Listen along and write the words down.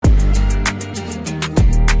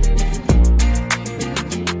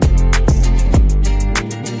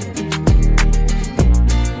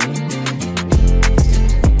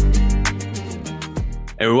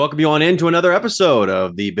welcome you on into another episode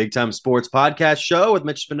of the Big Time Sports Podcast Show with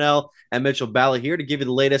Mitch Spinell and Mitchell Balla here to give you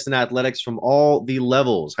the latest in athletics from all the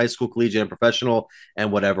levels, high school, collegiate, and professional,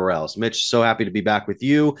 and whatever else. Mitch, so happy to be back with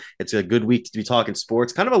you. It's a good week to be talking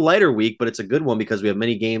sports. Kind of a lighter week, but it's a good one because we have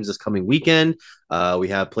many games this coming weekend. We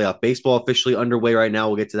have playoff baseball officially underway right now.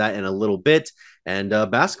 We'll get to that in a little bit. And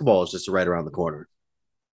basketball is just right around the corner.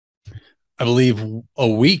 I believe a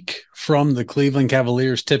week from the Cleveland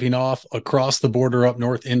Cavaliers tipping off across the border up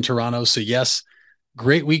north in Toronto. So yes,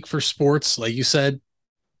 great week for sports. Like you said,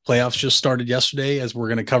 playoffs just started yesterday as we're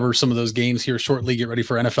going to cover some of those games here shortly. Get ready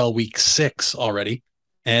for NFL week 6 already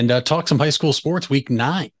and talk some high school sports week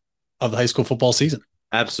 9 of the high school football season.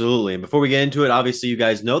 Absolutely. And before we get into it, obviously, you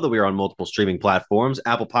guys know that we are on multiple streaming platforms,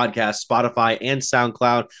 Apple Podcasts, Spotify, and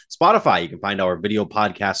SoundCloud. Spotify, you can find our video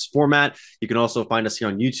podcast format. You can also find us here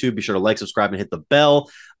on YouTube. Be sure to like, subscribe, and hit the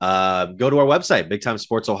bell. Go to our website,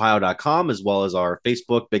 bigtimesportsohio.com, as well as our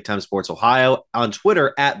Facebook, Big Time Sports Ohio, on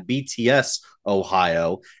Twitter at BTS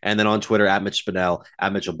Ohio, and then on Twitter at Mitch Spinell,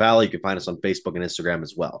 at Mitchell Balla. You can find us on Facebook and Instagram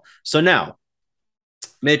as well. So now,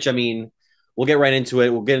 Mitch, we'll get right into it.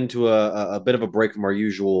 We'll get into a bit of a break from our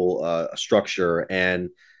usual structure. And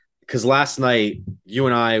because last night, you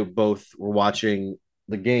and I both were watching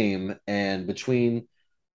the game, and there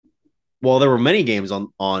were many games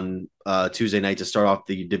on Tuesday night to start off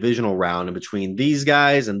the divisional round, and between these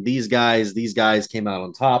guys and these guys came out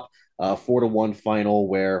on top, 4-1 final.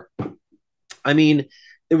 Where,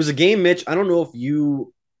 it was a game, Mitch. I don't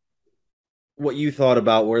know what you thought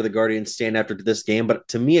about where the Guardians stand after this game, but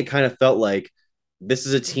to me, it kind of felt like this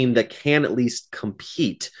is a team that can at least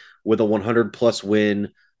compete with a 100 plus win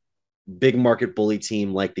big market bully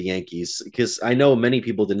team like the Yankees, because I know many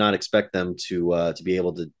people did not expect them to be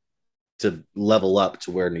able to level up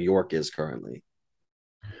to where New York is currently.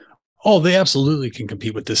 Oh, they absolutely can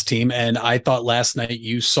compete with this team. And I thought last night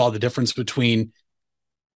you saw the difference between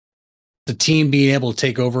the team being able to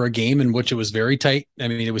take over a game in which it was very tight. I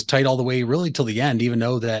mean, it was tight all the way really till the end, even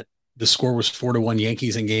though that the score was 4-1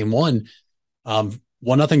 Yankees in game one.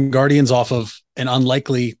 1-0 Guardians off of an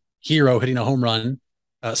unlikely hero hitting a home run,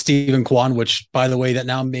 Stephen Kwan, which, by the way, that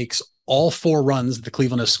now makes all 4 runs that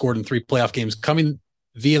Cleveland has scored in 3 playoff games coming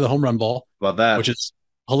via the home run ball. About that, which is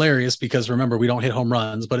hilarious because remember, we don't hit home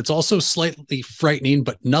runs, but it's also slightly frightening,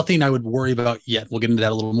 but nothing I would worry about yet. We'll get into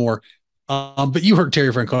that a little more. But you heard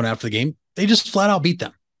Terry Francona after the game. They just flat out beat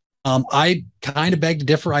them. I kind of beg to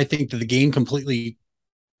differ. I think the game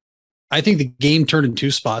turned in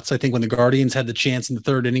 2 spots. I think when the Guardians had the chance in the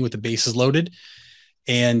 3rd inning with the bases loaded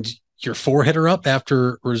and your 4-hitter up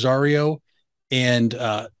after Rosario and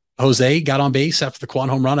Jose got on base after the Kwan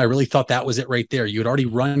home run, I really thought that was it right there. You had already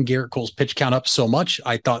run Garrett Cole's pitch count up so much.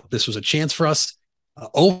 I thought this was a chance for us.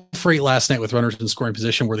 0 for 8 last night with runners in scoring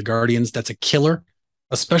position where the Guardians, that's a killer,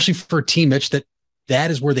 especially for a team, Mitch,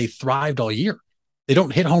 that is where they thrived all year. They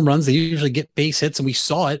don't hit home runs. They usually get base hits, and we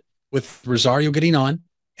saw it with Rosario getting on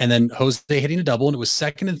and then Jose hitting a double, and it was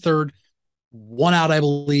 2nd and 3rd, 1 out, I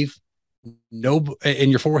believe, and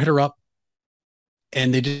your 4-hitter up,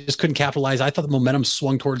 and they just couldn't capitalize. I thought the momentum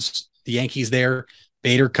swung towards the Yankees there.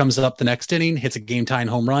 Bader comes up the next inning, hits a game-tying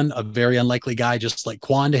home run, a very unlikely guy just like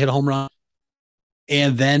Kwan to hit a home run.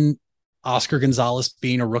 And then Oscar Gonzalez,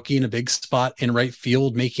 being a rookie in a big spot in right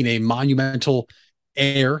field, making a monumental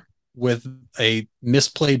error with a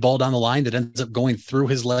misplayed ball down the line that ends up going through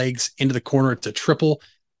his legs into the corner. It's a triple.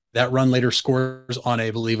 That run later scores on,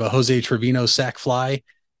 I believe, a Jose Trevino sac fly.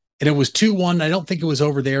 And it was 2-1. I don't think it was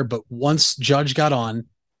over there, but once Judge got on,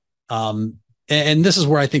 and this is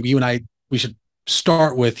where I think we should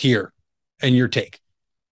start with here and your take.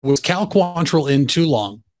 Was Cal Quantrill in too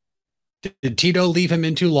long? Did Tito leave him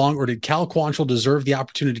in too long, or did Cal Quantrill deserve the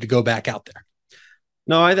opportunity to go back out there?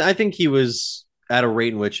 No, I think he was at a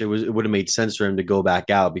rate in which it would have made sense for him to go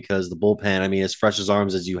back out, because the bullpen, as fresh as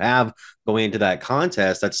arms as you have going into that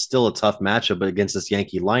contest, that's still a tough matchup against this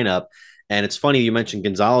Yankee lineup. And it's funny you mentioned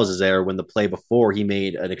Gonzalez is there when the play before he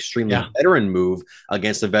made an extremely veteran move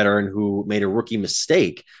against a veteran who made a rookie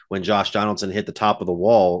mistake when Josh Donaldson hit the top of the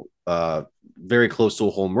wall, very close to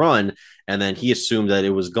a home run. And then he assumed that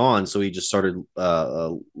it was gone. So he just started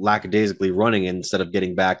lackadaisically running instead of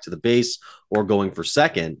getting back to the base or going for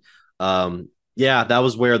second. That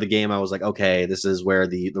was where the game I was like, okay, this is where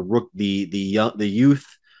the youth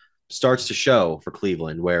starts to show for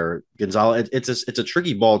Cleveland, where Gonzalez, it's a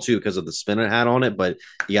tricky ball too because of the spin it had on it, but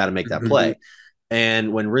you got to make that play.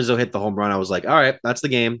 And when Rizzo hit the home run, I was like, all right, that's the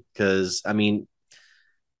game. Because and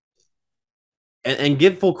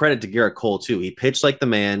give full credit to Garrett Cole too. He pitched like the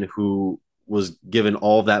man who was given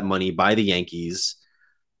all of that money by the Yankees.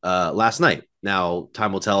 last night. Now,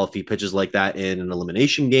 time will tell if he pitches like that in an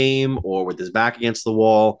elimination game or with his back against the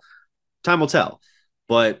wall. Time will tell.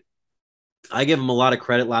 But I give him a lot of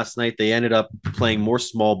credit last night. They ended up playing more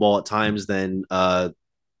small ball at times than the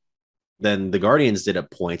Guardians did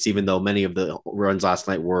at points, even though many of the runs last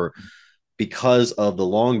night were because of the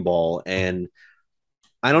long ball. And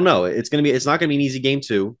I don't know. It's not gonna be an easy game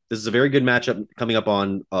too. This is a very good matchup coming up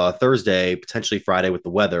on Thursday, potentially Friday with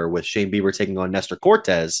the weather, with Shane Bieber taking on Nestor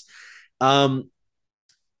Cortes. Um,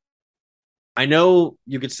 I know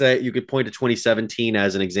you could point to 2017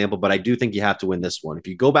 as an example, but I do think you have to win this one. If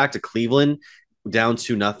you go back to Cleveland down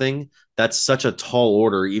 2-0, that's such a tall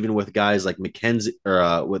order, even with guys like McKenzie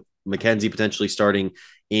or with McKenzie potentially starting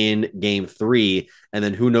in game 3. And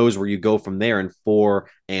then who knows where you go from there in 4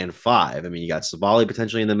 and 5. I mean, you got Savali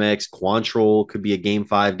potentially in the mix. Quantrill could be a game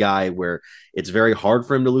 5 guy where it's very hard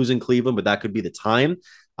for him to lose in Cleveland, but that could be the time.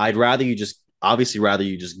 I'd rather you just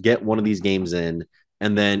get one of these games in,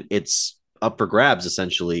 and then it's up for grabs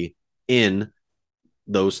essentially in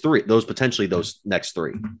those next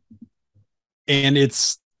 3. And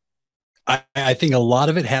I think a lot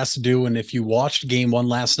of it has to do, and if you watched game 1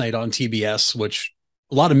 last night on TBS, which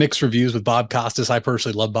a lot of mixed reviews with Bob Costas. I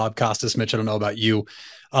personally love Bob Costas. Mitch, I don't know about you.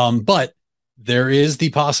 But there is the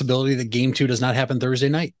possibility that game 2 does not happen Thursday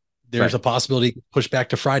night. There's a possibility pushed back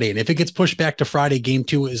to Friday. And if it gets pushed back to Friday, game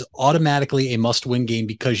 2 is automatically a must-win game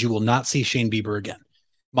because you will not see Shane Bieber again.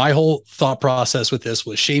 My whole thought process with this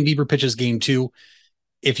was Shane Bieber pitches game 2.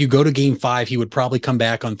 If you go to game 5, he would probably come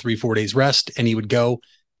back on 3-4 days rest and he would go.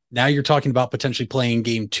 Now you're talking about potentially playing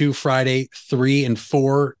game 2 Friday, 3 and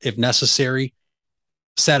 4 if necessary,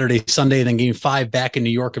 Saturday, Sunday, and then game 5 back in New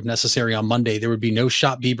York if necessary on Monday. There would be no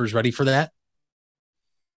shot Biebers ready for that.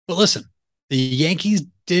 But listen, the Yankees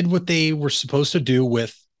did what they were supposed to do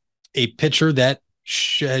with a pitcher that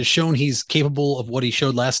has shown he's capable of what he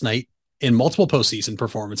showed last night in multiple postseason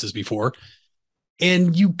performances before.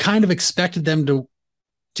 And you kind of expected them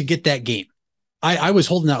to get that game. I was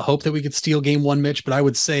holding out hope that we could steal game 1, Mitch, but I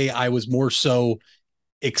would say I was more so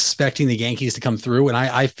expecting the Yankees to come through. And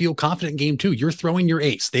I feel confident in game 2. You're throwing your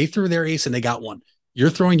ace. They threw their ace and they got one. You're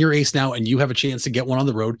throwing your ace now and you have a chance to get one on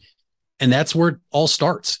the road. And that's where it all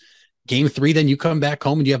starts. Game 3, then you come back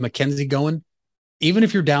home and you have McKenzie going. Even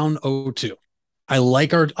if you're down 0-2, I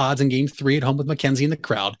like our odds in game 3 at home with McKenzie in the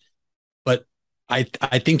crowd. But I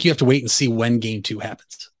think you have to wait and see when game 2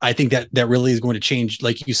 happens. I think that really is going to change.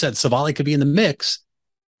 Like you said, Savali could be in the mix.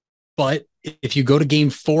 But if you go to game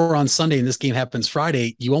 4 on Sunday and this game happens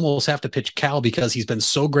Friday, you almost have to pitch Cal because he's been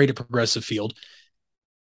so great at Progressive Field.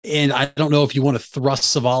 And I don't know if you want to thrust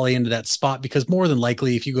Savali into that spot because more than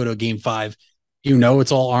likely, if you go to a game 5, you know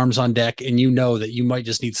it's all arms on deck and you know that you might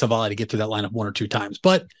just need Savali to get through that lineup 1 or 2 times.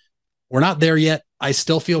 But we're not there yet. I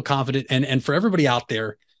still feel confident. And for everybody out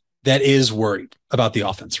there that is worried about the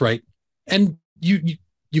offense, right? And you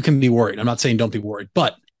can be worried. I'm not saying don't be worried,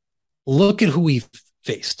 but look at who we've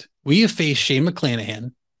faced. We have faced Shane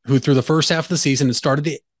McClanahan, who through the first half of the season and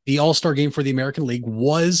started the All-Star game for the American League,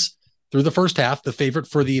 was through the first half the favorite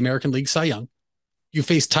for the American League Cy Young. You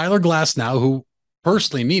face Tyler Glasnow, who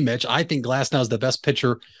personally, me, Mitch, I think Glasnow is the best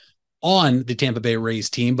pitcher on the Tampa Bay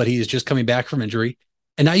Rays team, but he is just coming back from injury.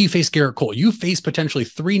 And now you face Garrett Cole. You face potentially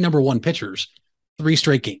 3 number 1 pitchers, 3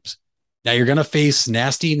 straight games. Now you're going to face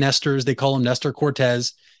nasty Nestors. They call him Nestor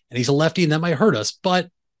Cortes, and he's a lefty, and that might hurt us,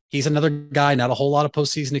 but he's another guy, not a whole lot of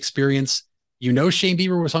postseason experience. You know Shane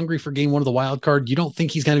Bieber was hungry for game 1 of the wild card. You don't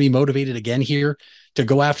think he's going to be motivated again here to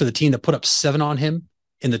go after the team that put up 7 on him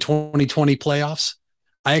in the 2020 playoffs?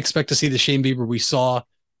 I expect to see the Shane Bieber we saw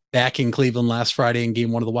back in Cleveland last Friday in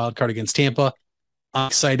game 1 of the wild card against Tampa. I'm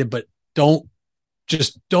excited, but don't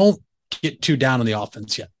get too down on the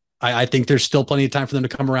offense yet. I think there's still plenty of time for them to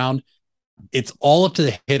come around. It's all up to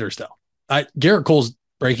the hitters, though. Garrett Cole's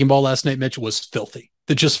breaking ball last night, Mitch, was filthy.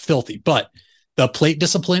 They're just filthy. But the plate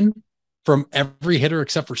discipline from every hitter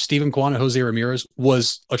except for Steven Kwan and Jose Ramirez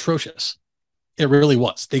was atrocious. It really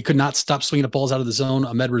was. They could not stop swinging at balls out of the zone.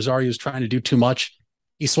 Ahmed Rosario was trying to do too much.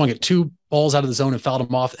 He swung at 2 balls out of the zone and fouled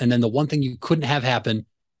him off. And then the one thing you couldn't have happen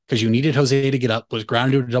because you needed Jose to get up was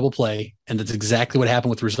ground into a double play. And that's exactly what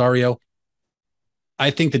happened with Rosario. I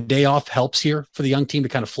think the day off helps here for the young team to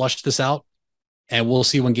kind of flush this out. And we'll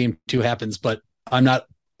see when game 2 happens. But I'm not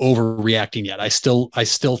overreacting yet. I still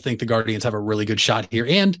think the Guardians have a really good shot here.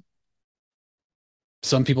 And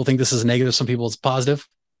some people think this is a negative. Some people it's positive.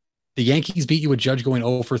 The Yankees beat you with Judge going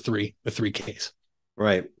 0 for 3 with 3 Ks.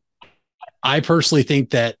 Right. I personally think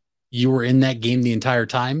that you were in that game the entire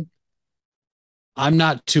time. I'm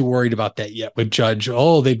not too worried about that yet with Judge.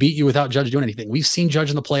 Oh, they beat you without Judge doing anything. We've seen Judge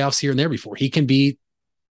in the playoffs here and there before. He can be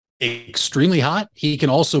extremely hot, he can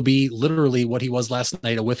also be literally what he was last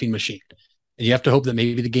night, a whiffing machine. And you have to hope that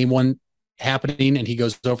maybe the game one happening and he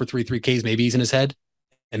goes over 3 Ks, maybe he's in his head,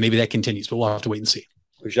 and maybe that continues, but we'll have to wait and see.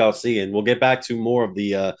 We shall see. And we'll get back to more of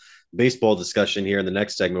the baseball discussion here in the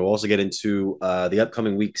next segment. We'll also get into the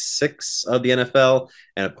upcoming week 6 of the NFL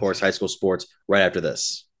and, of course, high school sports right after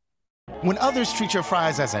this. When others treat your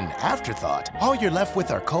fries as an afterthought, all you're left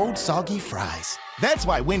with are cold, soggy fries. That's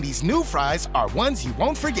why Wendy's new fries are ones you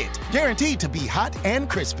won't forget, guaranteed to be hot and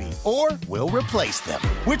crispy, or we'll replace them.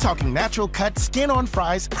 We're talking natural cut, skin-on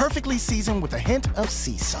fries, perfectly seasoned with a hint of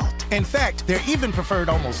sea salt. In fact, they're even preferred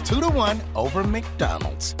almost 2-to-1 over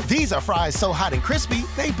McDonald's. These are fries so hot and crispy,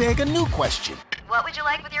 they beg a new question. What would you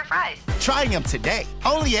like with your fries? Try them today,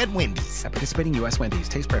 only at Wendy's. At participating U.S. Wendy's,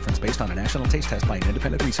 taste preference based on a national taste test by an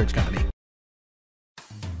independent research company.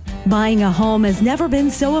 Buying a home has never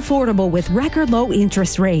been so affordable with record low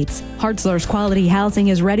interest rates. Hartzler's Quality Housing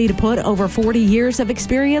is ready to put over 40 years of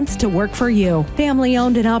experience to work for you. Family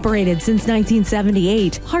owned and operated since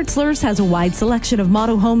 1978, Hartzler's has a wide selection of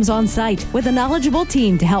model homes on site with a knowledgeable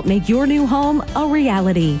team to help make your new home a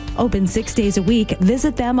reality. Open 6 days a week.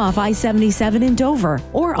 Visit them off I-77 in Dover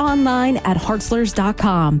or online at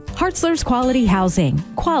hartzlers.com. Hartzler's Quality Housing.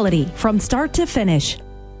 Quality from start to finish.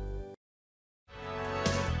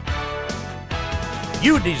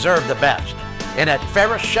 You deserve the best. And at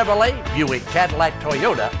Ferris Chevrolet, Buick, Cadillac,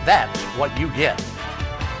 Toyota, that's what you get.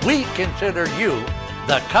 We consider you,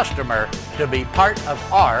 the customer, to be part of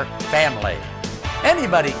our family.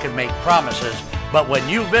 Anybody can make promises, but when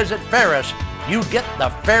you visit Ferris, you get the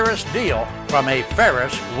Ferris deal from a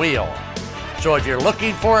Ferris wheel. So if you're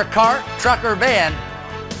looking for a car, truck, or van,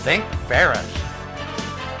 think Ferris.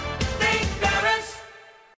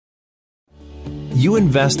 You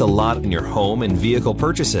invest a lot in your home and vehicle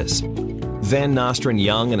purchases. Van Nostrand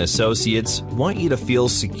Young and Associates want you to feel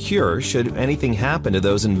secure should anything happen to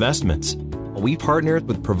those investments. We partnered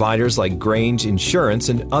with providers like Grange Insurance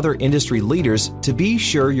and other industry leaders to be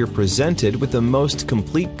sure you're presented with the most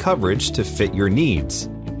complete coverage to fit your needs.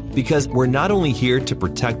 Because we're not only here to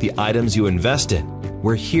protect the items you invest in,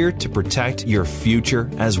 we're here to protect your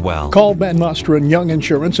future as well. Call Van Nostrand Young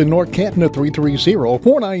Insurance in North Canton at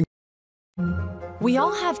 330-49. We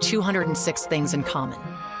all have 206 things in common.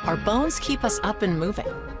 Our bones keep us up and moving.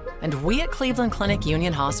 And we at Cleveland Clinic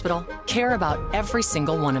Union Hospital care about every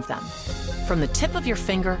single one of them. From the tip of your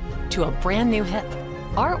finger to a brand new hip,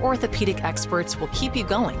 our orthopedic experts will keep you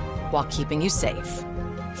going while keeping you safe.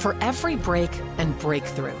 For every break and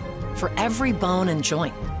breakthrough, for every bone and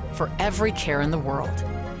joint, for every care in the world.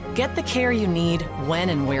 Get the care you need when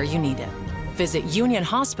and where you need it. Visit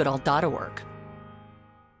unionhospital.org.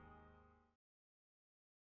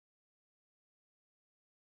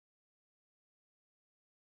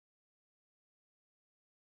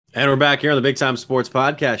 And we're back here on the Big Time Sports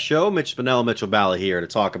Podcast Show. Mitch Spinell, Mitchell Balla here to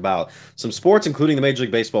talk about some sports, including the Major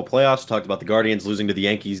League Baseball playoffs. We talked about the Guardians losing to the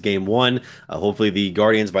Yankees game 1. Hopefully the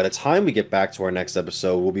Guardians, by the time we get back to our next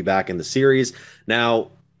episode, will be back in the series.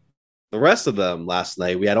 Now, the rest of them last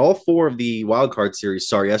night, we had all 4 of the wild card series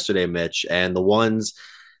start yesterday, Mitch, and the ones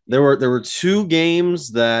there were 2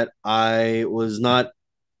 games that I was not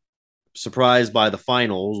surprised by the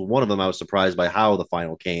finals. One of them I was surprised by how the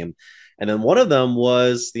final came. And then one of them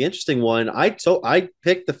was the interesting one. I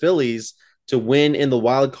picked the Phillies to win in the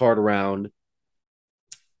wild card round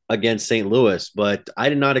against St. Louis, but I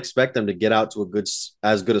did not expect them to get out to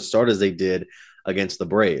as good a start as they did against the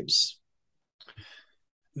Braves.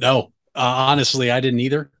 No, honestly, I didn't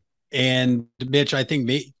either. And Mitch, I think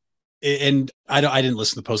I didn't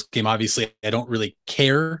listen to the post game. Obviously, I don't really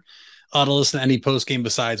care to listen to any post game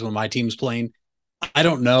besides when my team's playing. I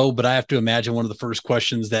don't know, but I have to imagine one of the first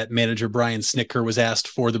questions that manager Brian Snitker was asked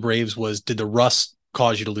for the Braves was, did the rust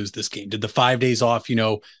cause you to lose this game? Did the 5 days off,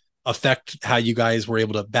 affect how you guys were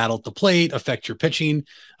able to battle at the plate, affect your pitching?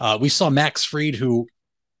 We saw Max Fried, who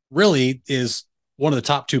really is one of the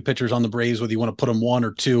top 2 pitchers on the Braves, whether you want to put him 1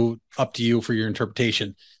 or 2, up to you for your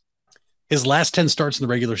interpretation. His last 10 starts in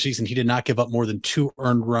the regular season, he did not give up more than 2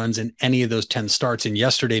 earned runs in any of those 10 starts. And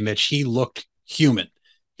yesterday, Mitch, he looked human.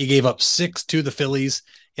 He gave up 6 to the Phillies,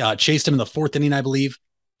 chased him in the 4th inning, I believe.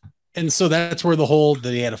 And so that's where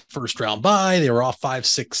they had a first round bye. They were off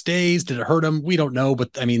 5-6 days. Did it hurt them? We don't know.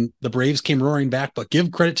 But I mean, the Braves came roaring back, but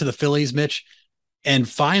give credit to the Phillies, Mitch. And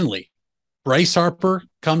finally, Bryce Harper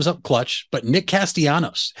comes up clutch, but Nick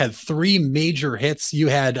Castellanos had 3 major hits. You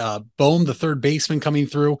had Bohm, the third baseman, coming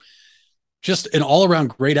through. Just an all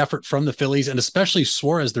around great effort from the Phillies, and especially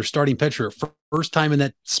Suarez, their starting pitcher. First time in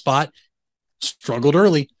that spot. Struggled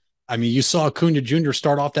early. I mean, you saw Acuna Jr.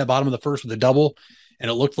 start off that bottom of the first with a double,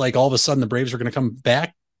 and it looked like all of a sudden the Braves were going to come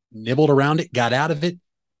back. nibbled around it, got out of it,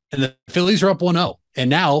 and the Phillies are up 1-0. And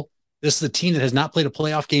now this is a team that has not played a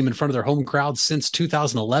playoff game in front of their home crowd since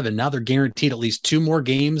 2011. Now they're guaranteed at least 2 more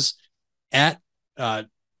games at,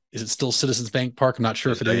 is it still Citizens Bank Park? I'm not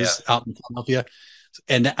sure if it is out in Philadelphia.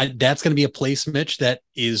 And that's going to be a place, Mitch, that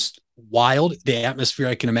is wild. The atmosphere,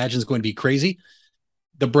 I can imagine, is going to be crazy.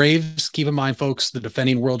 The Braves, keep in mind, folks, the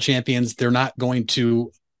defending world champions, they're not going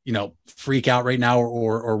to, freak out right now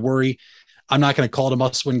or worry. I'm not going to call it a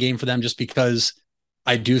must-win game for them just because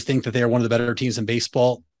I do think that they are one of the better teams in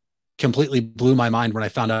baseball. Completely blew my mind when I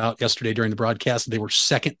found out yesterday during the broadcast that they were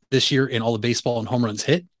second this year in all of baseball and home runs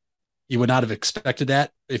hit. You would not have expected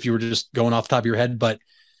that if you were just going off the top of your head, but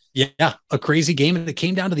yeah, a crazy game. And it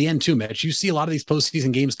came down to the end too, Mitch. You see a lot of these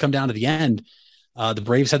postseason games come down to the end. The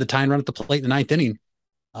Braves had the tying run at the plate in the 9th inning,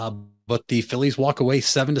 but the Phillies walk away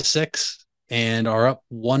 7-6 and are up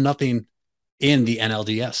 1-0 in the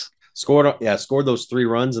NLDS. Scored those 3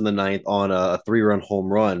 runs in the 9th on a 3-run home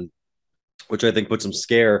run, which I think put some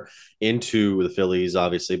scare into the Phillies,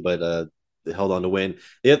 obviously, but they held on to win.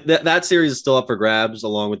 That series is still up for grabs,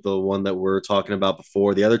 along with the one that we're talking about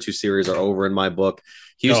before. The other 2 series are over in my book.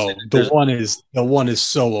 Houston, the one is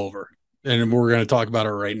so over, and we're going to talk about it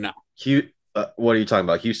right now. What are you talking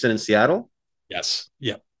about? Houston and Seattle? Yes.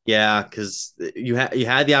 Yep. Yeah, because you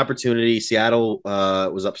had the opportunity. Seattle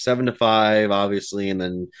was up 7-5, obviously, and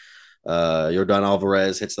then Yordan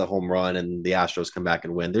Alvarez hits the home run, and the Astros come back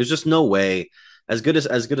and win. There's just no way. As good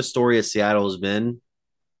a story as Seattle has been,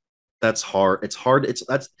 that's hard. It's hard.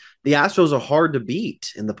 The Astros are hard to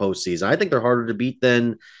beat in the postseason. I think they're harder to beat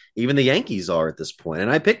than even the Yankees are at this point. And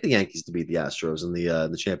I picked the Yankees to beat the Astros in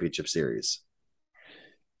the championship series.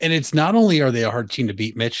 And it's not only are they a hard team to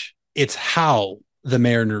beat, Mitch, it's how the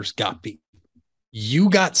Mariners got beat. You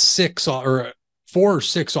got 4 or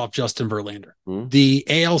 6 off Justin Verlander, the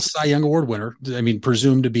AL Cy Young Award winner. I mean,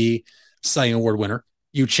 presumed to be Cy Young Award winner.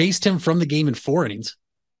 You chased him from the game in 4 innings.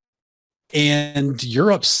 And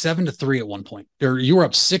you're up 7-3 at one point. You were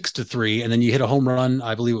up 6-3, and then you hit a home run.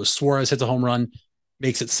 I believe it was Suarez hits a home run,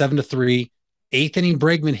 makes it 7-3. 8th inning,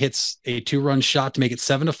 Bregman hits a 2-run shot to make it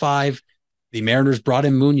 7-5. The Mariners brought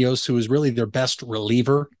in Munoz, who was really their best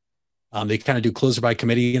reliever. They kind of do closer by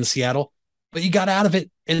committee in Seattle, but you got out of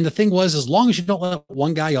it. And the thing was, as long as you don't let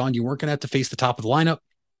one guy on, you weren't going to have to face the top of the lineup.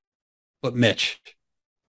 But Mitch,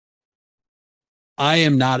 I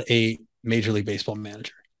am not a Major League Baseball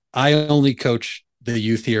manager. I only coach the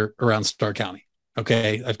youth here around Starr County.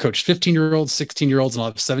 Okay. I've coached 15-year-olds, 16-year-olds, and I'll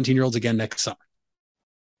have 17-year-olds again next summer.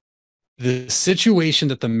 The situation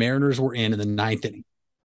that the Mariners were in the 9th inning,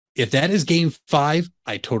 if that is game 5,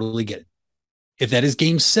 I totally get it. If that is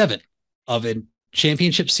game 7 of a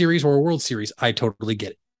championship series or a World Series, I totally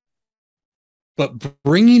get it. But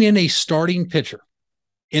bringing in a starting pitcher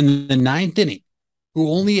in the 9th inning who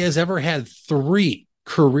only has ever had 3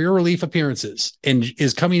 career relief appearances and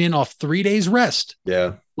is coming in off 3 days rest.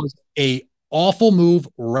 Yeah. Was a awful move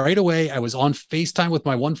right away. I was on FaceTime with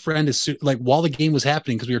my one friend while the game was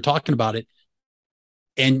happening, because we were talking about it.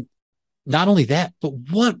 And not only that, but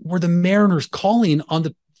what were the Mariners calling on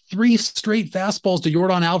the 3 straight fastballs to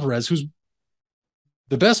Yordan Alvarez, who's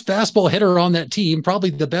the best fastball hitter on that team, probably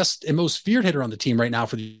the best and most feared hitter on the team right now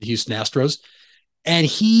for the Houston Astros. And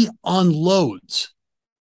he unloads.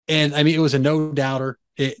 And I mean, it was a no-doubter.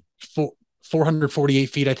 448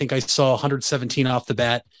 feet, I think I saw 117 off the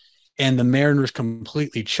bat. And the Mariners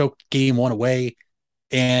completely choked game 1 away.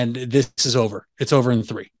 And this is over. It's over in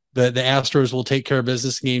 3. The Astros will take care of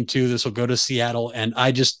business in game 2. This will go to Seattle. And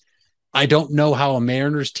I don't know how a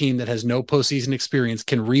Mariners team that has no postseason experience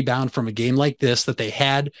can rebound from a game like this that they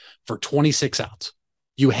had for 26 outs.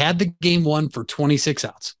 You had the game 1 for 26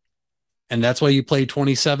 outs. And that's why you played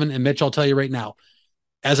 27. And Mitch, I'll tell you right now,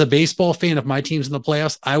 as a baseball fan, if my team's in the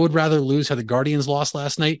playoffs, I would rather lose how the Guardians lost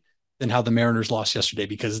last night than how the Mariners lost yesterday,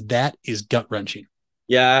 because that is gut-wrenching.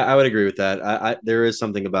 Yeah, I would agree with that. There is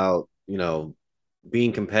something about,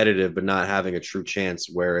 being competitive but not having a true chance,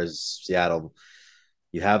 whereas Seattle,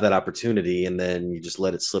 you have that opportunity and then you just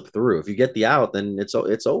let it slip through. If you get the out, then it's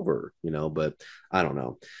over, but I don't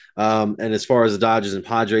know. And as far as the Dodgers and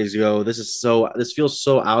Padres go, this feels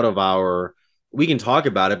so out of our – we can talk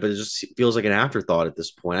about it, but it just feels like an afterthought at this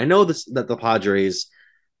point. I know that the Padres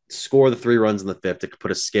score the 3 runs in the 5th to put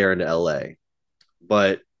a scare into LA,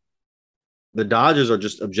 but the Dodgers are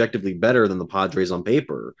just objectively better than the Padres on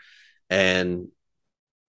paper. And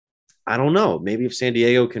I don't know, maybe if San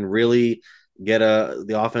Diego can really get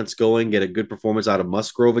the offense going, get a good performance out of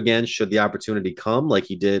Musgrove again, should the opportunity come, like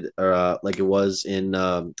he did, like it was in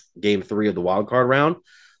game 3 of the wild card round.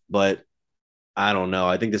 But I don't know.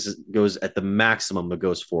 I think goes at the maximum. It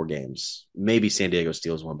goes 4 games. Maybe San Diego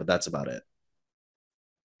steals one, but that's about it.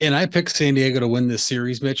 And I picked San Diego to win this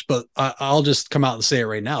series, Mitch, but I'll just come out and say it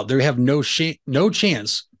right now. They have no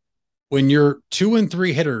chance when your 2 and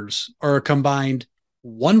 3 hitters are combined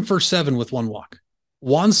 1 for 7 with 1 walk.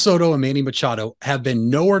 Juan Soto and Manny Machado have been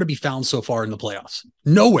nowhere to be found so far in the playoffs.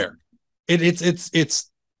 Nowhere. It's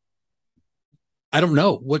I don't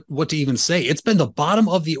know what to even say. It's been the bottom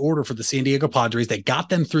of the order for the San Diego Padres that got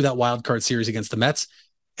them through that wild card series against the Mets.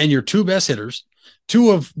 And your 2 best hitters,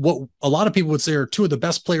 2 of what a lot of people would say are 2 of the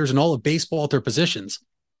best players in all of baseball at their positions,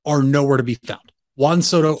 are nowhere to be found. Juan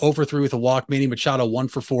Soto 0 for 3 with a walk, Manny Machado 1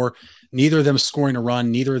 for 4. Neither of them scoring a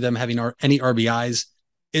run, neither of them having any RBIs.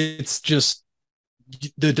 It's just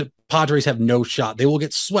the Padres have no shot. They will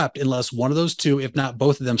get swept unless one of those 2, if not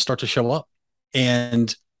both of them, start to show up.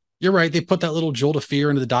 And you're right. They put that little jolt of fear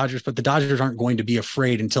into the Dodgers, but the Dodgers aren't going to be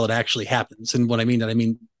afraid until it actually happens. And what I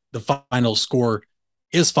mean the final score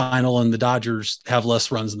is final and the Dodgers have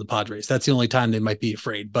less runs than the Padres. That's the only time they might be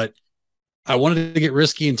afraid. But I wanted to get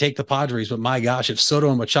risky and take the Padres, but my gosh, if Soto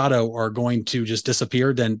and Machado are going to just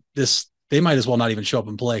disappear, then they might as well not even show up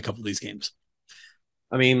and play a couple of these games.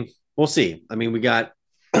 I mean, we'll see. I mean, we got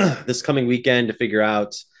this coming weekend to figure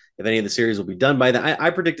out if any of the series will be done by then. I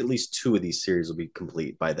predict at least 2 of these series will be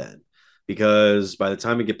complete by then, because by the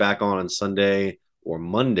time we get back on Sunday or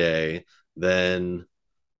Monday, then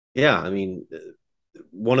yeah, I mean,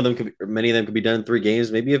 one of them could be, or many of them could be done in 3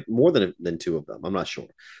 games, maybe more than 2 of them. I'm not sure.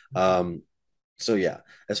 So yeah,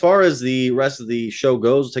 as far as the rest of the show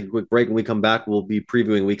goes, we'll take a quick break. When we come back, we'll be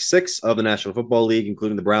previewing week 6 of the National Football League,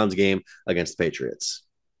 including the Browns game against the Patriots.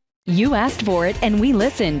 You asked for it and we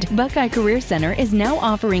listened. Buckeye Career Center is now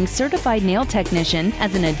offering Certified Nail Technician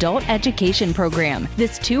as an adult education program.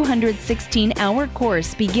 This 216-hour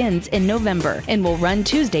course begins in November and will run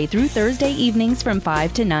Tuesday through Thursday evenings from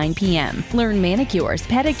 5 to 9 p.m. Learn manicures,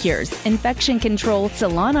 pedicures, infection control,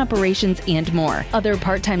 salon operations, and more. Other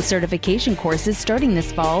part-time certification courses starting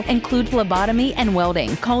this fall include phlebotomy and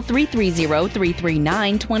welding. Call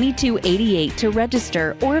 330-339-2288 to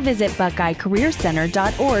register or visit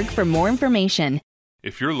BuckeyeCareerCenter.org for more information.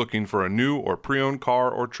 If you're looking for a new or pre-owned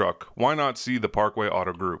car or truck, why not see the Parkway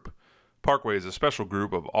Auto Group? Parkway is a special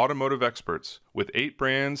group of automotive experts with 8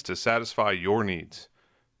 brands to satisfy your needs.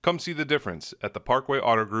 Come see the difference at the Parkway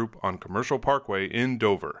Auto Group on Commercial Parkway in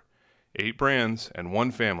Dover. 8 brands and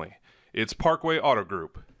 1 family. It's Parkway Auto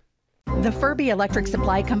Group. The Furby Electric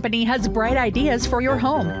Supply Company has bright ideas for your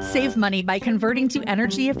home. Save money by converting to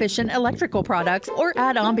energy-efficient electrical products or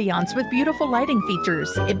add ambiance with beautiful lighting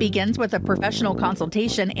features. It begins with a professional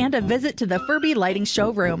consultation and a visit to the Furby Lighting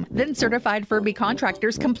Showroom. Then certified Furby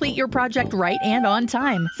contractors complete your project right and on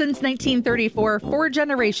time. Since 1934, 4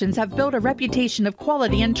 generations have built a reputation of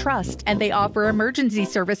quality and trust, and they offer emergency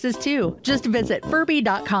services too. Just visit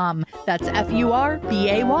Furby.com. That's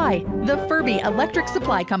F-U-R-B-A-Y. The Furby Electric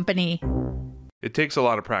Supply Company. It takes a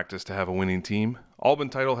lot of practice to have a winning team. Albin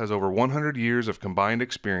Title has over 100 years of combined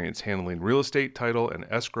experience handling real estate, title, and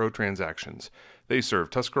escrow transactions. They serve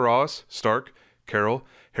Tuscarawas, Stark, Carroll,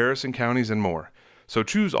 Harrison counties, and more. So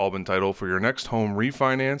choose Albin Title for your next home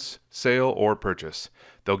refinance, sale, or purchase.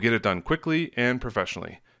 They'll get it done quickly and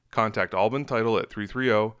professionally. Contact Albin Title at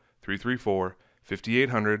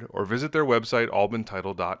 330-334-5800 or visit their website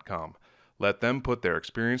albintitle.com. Let them put their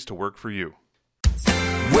experience to work for you.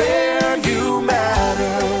 Where you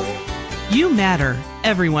matter. You matter.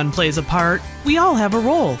 Everyone plays a part. We all have a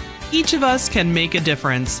role. Each of us can make a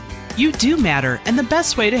difference. You do matter, and the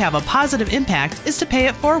best way to have a positive impact is to pay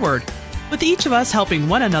it forward. With each of us helping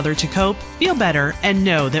one another to cope, feel better, and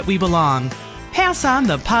know that we belong. Pass on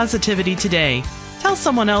the positivity today. Tell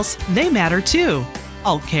someone else they matter too.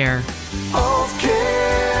 Alt Care. Alt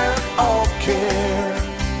Care, Alt Care.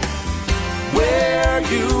 Where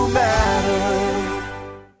you matter.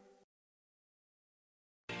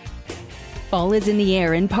 Fall is in the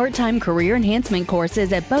air and part-time career enhancement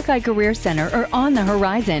courses at Buckeye Career Center are on the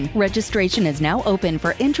horizon. Registration is now open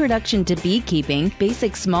for Introduction to Beekeeping,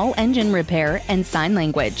 Basic Small Engine Repair, and Sign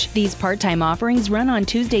Language. These part-time offerings run on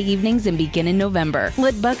Tuesday evenings and begin in November.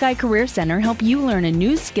 Let Buckeye Career Center help you learn a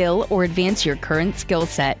new skill or advance your current skill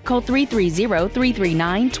set. Call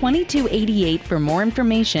 330-339-2288 for more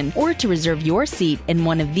information or to reserve your seat in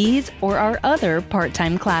one of these or our other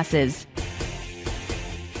part-time classes.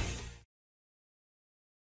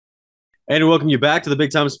 And welcome you back to the Big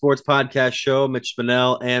Time Sports Podcast Show. Mitch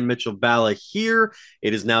Spinell and Mitchell Balla here.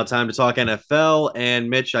 It is now time to talk NFL. And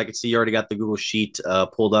Mitch, I can see you already got the Google Sheet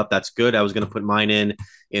pulled up. That's good. I was going to put mine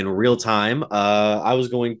in real time. I was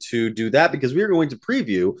going to do that because we are going to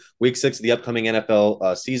preview Week 6 of the upcoming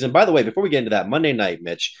NFL season. By the way, before we get into that, Monday night,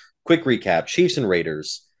 Mitch, quick recap: Chiefs and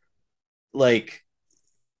Raiders. Like,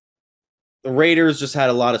 the Raiders just had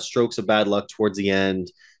a lot of strokes of bad luck towards the end.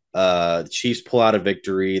 The Chiefs pull out a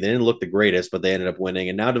victory. They didn't look the greatest, but they ended up winning.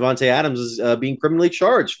 And now Davante Adams is being criminally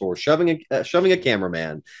charged for shoving a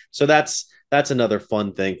cameraman. So that's another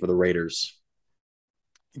fun thing for the Raiders.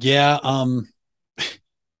 Yeah.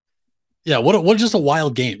 Yeah. What just a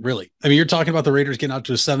wild game, really. I mean, you're talking about the Raiders getting out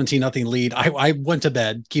to a 17-0 lead. I went to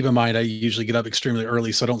bed. Keep in mind, I usually get up extremely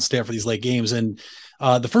early, so I don't stay up for these late games. And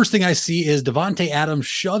the first thing I see is Davante Adams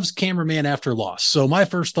shoves cameraman after loss. So my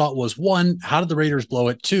first thought was, one, how did the Raiders blow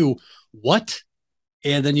it? Two, what?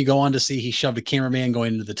 And then you go on to see he shoved a cameraman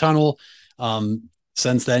going into the tunnel.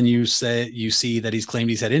 Since then, you see that he's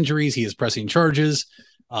claimed he's had injuries. He is pressing charges,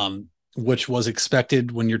 which was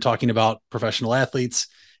expected when you're talking about professional athletes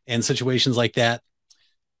and situations like that.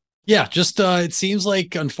 Yeah, just it seems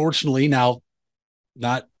like, unfortunately, now,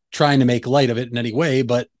 not trying to make light of it in any way,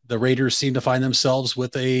 but the Raiders seem to find themselves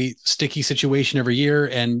with a sticky situation every year.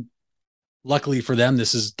 And luckily for them,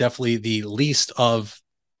 this is definitely the least of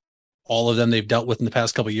all of them they've dealt with in the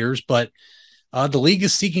past couple of years. But the league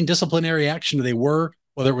is seeking disciplinary action. They were,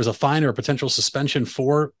 whether it was a fine or a potential suspension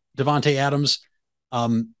for Davante Adams.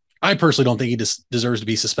 I personally don't think he deserves to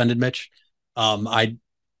be suspended, Mitch.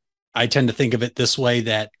 I tend to think of it this way,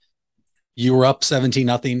 that you were up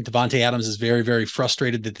 17-0. Davante Adams is very, very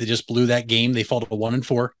frustrated that they just blew that game. They fall to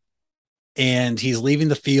 1-4, and he's leaving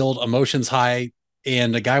the field, emotions high,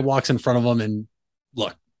 and a guy walks in front of him. And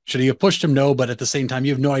look, should he have pushed him? No, but at the same time,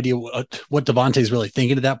 you have no idea what Davante's really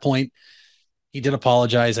thinking at that point. He did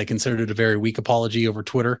apologize. I considered it a very weak apology over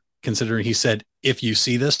Twitter, considering he said, "If you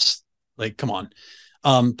see this," like, come on.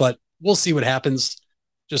 But we'll see what happens.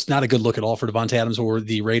 Just not a good look at all for Davante Adams or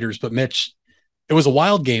the Raiders. But Mitch, it was a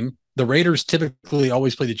wild game. The Raiders typically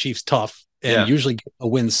always play the Chiefs tough and usually get a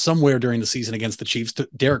win somewhere during the season against the Chiefs.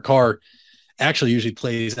 Derek Carr actually usually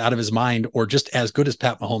plays out of his mind, or just as good as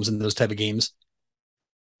Pat Mahomes in those type of games.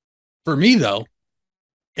 For me, though,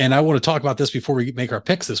 and I want to talk about this before we make our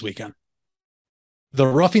picks this weekend, the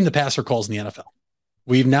roughing the passer calls in the NFL.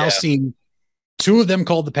 We've now seen two of them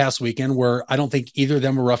called the past weekend, where I don't think either of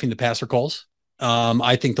them were roughing the passer calls.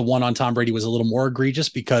 I think the one on Tom Brady was a little more egregious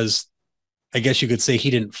because I guess you could say he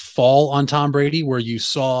didn't fall on Tom Brady, where you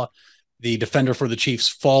saw the defender for the Chiefs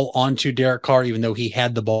fall onto Derek Carr, even though he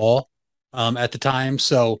had the ball at the time.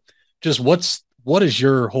 So just what is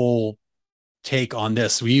your whole take on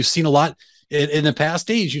this? You've seen a lot in the past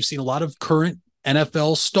days. You've seen a lot of current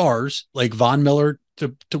NFL stars like Von Miller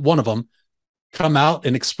to one of them come out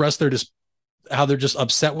and express how they're just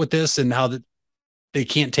upset with this and how they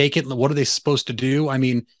can't take it. And what are they supposed to do? I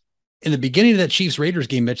mean, in the beginning of that Chiefs Raiders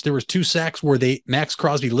game, Mitch, there was 2 sacks where Max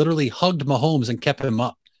Crosby literally hugged Mahomes and kept him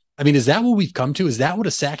up. I mean, is that what we've come to? Is that what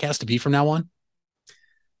a sack has to be from now on?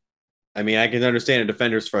 I mean, I can understand a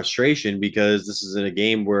defender's frustration because this is in a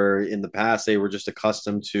game where in the past they were just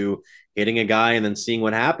accustomed to hitting a guy and then seeing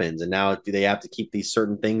what happens. And now they have to keep these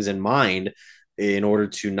certain things in mind in order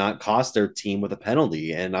to not cost their team with a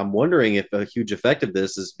penalty. And I'm wondering if a huge effect of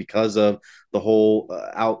this is because of the whole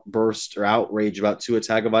outburst or outrage about Tua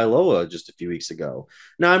Tagovailoa just a few weeks ago.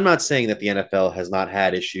 Now, I'm not saying that the NFL has not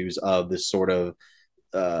had issues of this sort of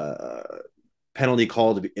penalty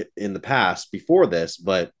call in the past before this,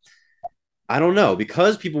 but I don't know,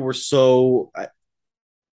 because people were so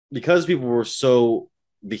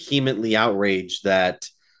vehemently outraged that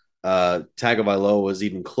Tagovailoa was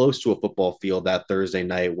even close to a football field that Thursday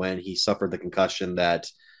night when he suffered the concussion that,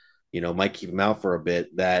 might keep him out for a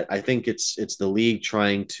bit, that I think it's the league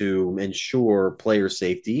trying to ensure player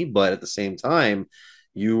safety, but at the same time,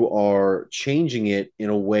 you are changing it in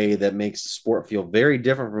a way that makes the sport feel very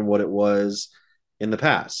different from what it was in the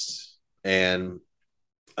past. And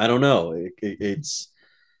I don't know.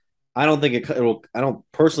 I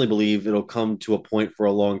don't personally believe it'll come to a point for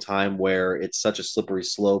a long time where it's such a slippery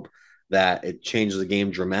slope that it changes the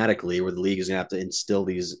game dramatically, where the league is going to have to instill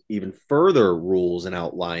these even further rules and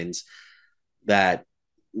outlines that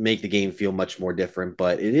make the game feel much more different.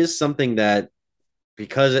 But it is something that,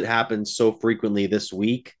 because it happens so frequently this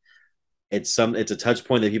week, it's a touch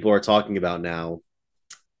point that people are talking about now.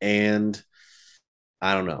 And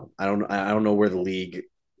I don't know. I don't know where the league,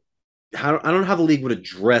 I don't know how the league would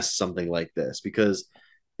address something like this, because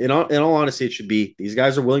in all honesty, it should be, these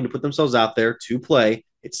guys are willing to put themselves out there to play.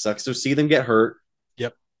 It sucks to see them get hurt.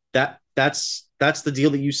 Yep. That that's the deal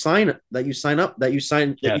that you sign up, that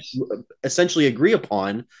you essentially agree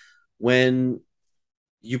upon when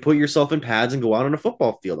you put yourself in pads and go out on a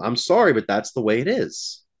football field. I'm sorry, but that's the way it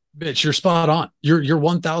is. Bitch, you're spot on. You're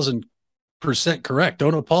 1000% correct.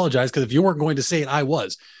 Don't apologize, because if you weren't going to say it, I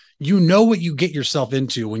was. You know what you get yourself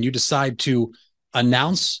into when you decide to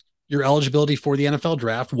announce your eligibility for the NFL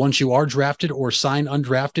draft. Once you are drafted or sign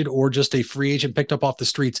undrafted or just a free agent picked up off the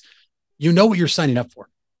streets, you know what you're signing up for.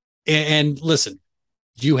 And listen,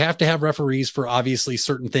 you have to have referees for obviously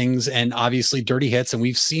certain things and obviously dirty hits. And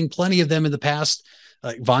we've seen plenty of them in the past.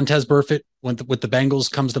 Vontez Burfict with the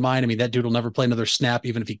Bengals comes to mind. I mean, that dude will never play another snap,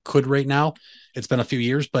 even if he could right now. It's been a few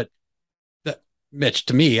years, but Mitch,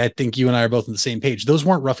 to me, I think you and I are both on the same page. Those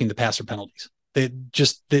weren't roughing the passer penalties.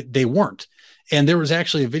 They weren't. And there was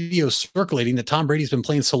actually a video circulating that Tom Brady's been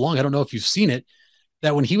playing so long, I don't know if you've seen it,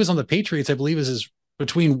 that when he was on the Patriots, I believe is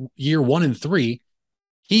between year 1 and 3,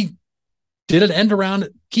 he did an end around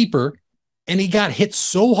keeper and he got hit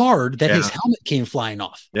so hard that his helmet came flying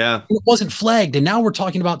off. Yeah. It wasn't flagged. And now we're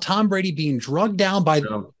talking about Tom Brady being drugged down by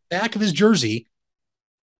the back of his jersey,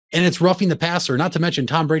 and it's roughing the passer. Not to mention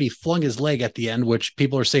Tom Brady flung his leg at the end, which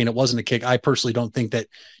people are saying it wasn't a kick. I personally don't think that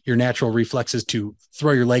your natural reflex is to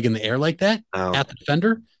throw your leg in the air like that at the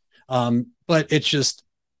defender. But it's just,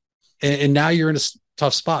 and now you're in a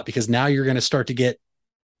tough spot, because now you're going to start to get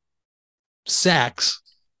sacks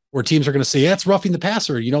where teams are going to say, yeah, it's roughing the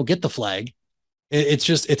passer. You don't get the flag. It's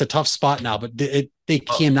a tough spot now, but they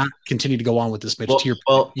cannot continue to go on with this match. You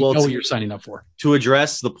know what you're signing up for. To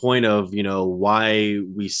address the point of, why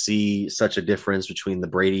we see such a difference between the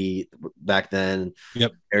Brady back then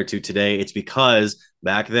compared to today, it's because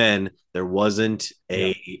back then there wasn't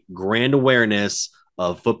a grand awareness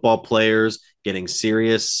of football players getting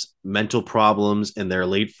serious mental problems in their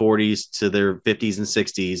late 40s to their 50s and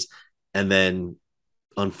 60s, and then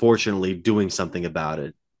unfortunately doing something about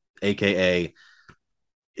it, aka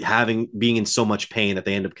being in so much pain that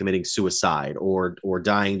they end up committing suicide or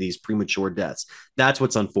dying these premature deaths. That's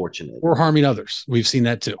what's unfortunate. Or harming others. We've seen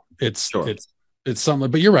that too. It's something,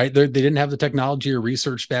 but you're right. They didn't have the technology or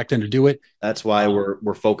research back then to do it. That's why we're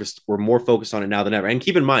more focused on it now than ever. And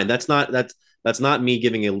keep in mind, that's not me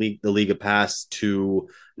giving the league a pass to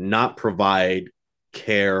not provide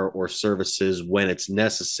care or services when it's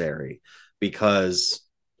necessary, because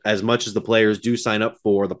as much as the players do sign up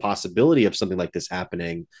for the possibility of something like this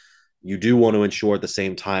happening, you do want to ensure at the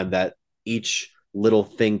same time that each little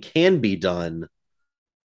thing can be done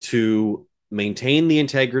to maintain the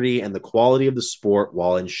integrity and the quality of the sport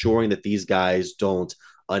while ensuring that these guys don't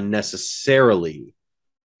unnecessarily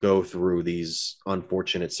go through these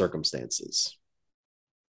unfortunate circumstances.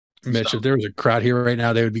 Mitch, if there was a crowd here right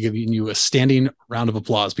now, they would be giving you a standing round of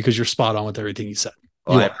applause, because you're spot on with everything you said.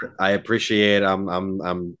 I appreciate it.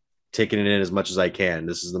 I'm taking it in as much as I can.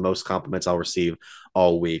 This is the most compliments I'll receive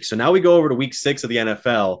all week. So now we go over to week 6 of the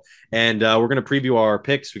NFL, and we're going to preview our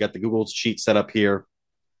picks. We got the Google sheet set up here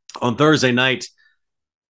on Thursday night.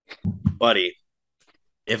 Buddy,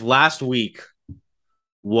 if last week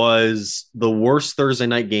was the worst Thursday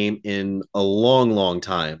night game in a long, long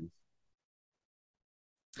time,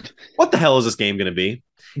 what the hell is this game going to be?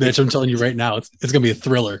 Mitch, I'm telling you right now, it's going to be a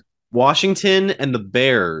thriller. Washington and the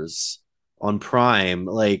Bears on Prime.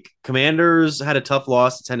 Like, Commanders had a tough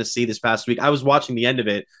loss to Tennessee this past week. I was watching the end of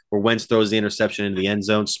it where Wentz throws the interception into the end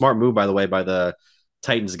zone. Smart move, by the way, by the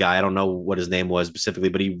Titans guy. I don't know what his name was specifically,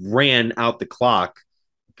 but he ran out the clock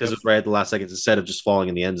because it was right at the last second instead of just falling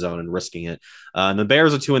in the end zone and risking it. And the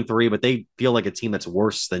Bears are 2-3, but they feel like a team that's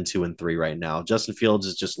worse than 2-3 right now. Justin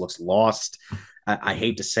Fields just looks lost. I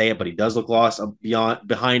hate to say it, but he does look lost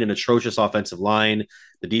behind an atrocious offensive line.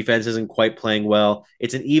 The defense isn't quite playing well.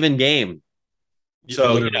 It's an even game.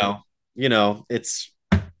 So, it's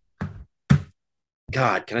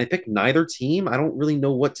God, can I pick neither team? I don't really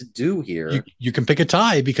know what to do here. You can pick a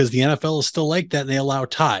tie, because the NFL is still like that, and they allow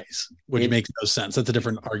ties, which makes no sense. That's a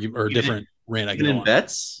different argument or different rant I can go on.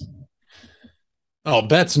 Bets? Oh,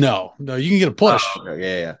 bets? No, you can get a push. Oh,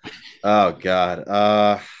 okay, yeah. Oh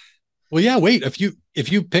God. Well, yeah. Wait,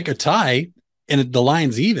 if you pick a tie and the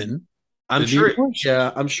line's even, I'm sure you could.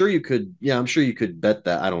 Yeah, I'm sure you could bet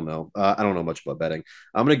that. I don't know. I don't know much about betting.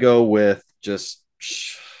 I'm gonna go with just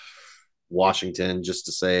Washington, just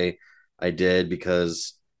to say I did,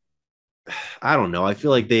 because I don't know. I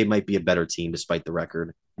feel like they might be a better team despite the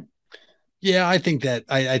record. Yeah, I think that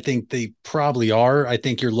I think they probably are. I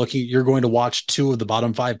think you're going to watch 2 of the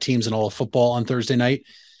bottom 5 teams in all of football on Thursday night.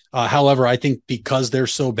 However, I think because they're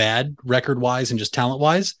so bad record-wise and just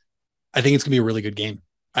talent-wise, I think it's going to be a really good game.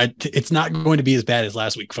 It's not going to be as bad as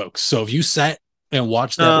last week, folks. So if you sat and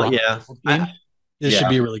watched that, This should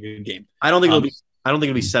be a really good game. I don't think it'll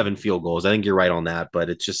be 7 field goals. I think you're right on that, but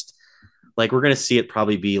it's just like we're going to see it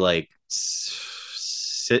probably be like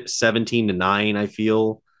 17-9. I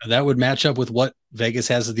feel that would match up with what Vegas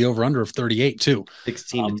has at the over/under of 38 too.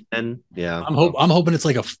 16-10. Yeah, I'm hoping it's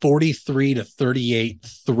like a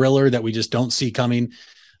 43-38 thriller that we just don't see coming.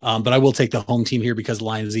 But I will take the home team here because the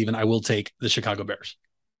line is even. I will take the Chicago Bears.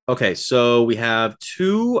 Okay, so we have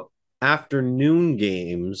 2 afternoon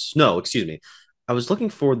games. No, excuse me. I was looking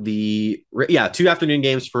for 2 afternoon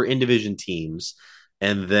games for in-division teams,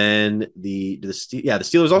 and then the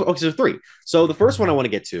Steelers also. Okay, so 3. So the first one I want to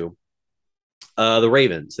get to, the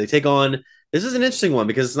Ravens. They take on. This is an interesting one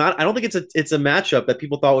because it's not. I don't think it's a matchup that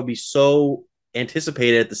people thought would be so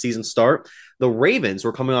anticipated at the season start. The Ravens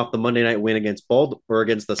were coming off the Monday night win against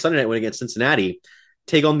against the Sunday night win against Cincinnati,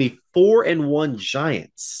 take on the 4-1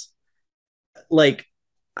 Giants. Like,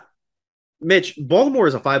 Mitch, Baltimore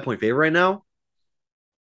is a 5-point favorite right now.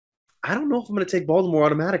 I don't know if I'm going to take Baltimore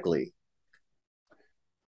automatically.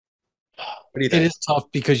 What do you think? It is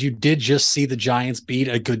tough because you did just see the Giants beat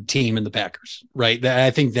a good team in the Packers, right?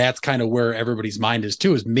 I think that's kind of where everybody's mind is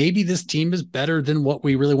too, is maybe this team is better than what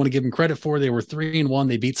we really want to give them credit for. They were 3-1.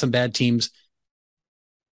 They beat some bad teams.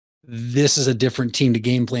 This is a different team to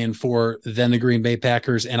game plan for than the Green Bay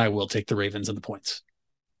Packers, and I will take the Ravens and the points.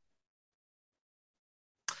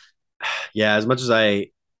 Yeah, as much as I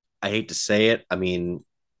hate to say it, I mean,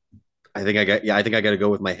 I think I got to go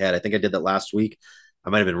with my head. I think I did that last week. I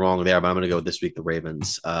might have been wrong there, but I'm going to go this week. The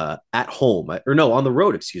Ravens at home, on the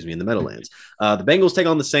road, in the Meadowlands. The Bengals take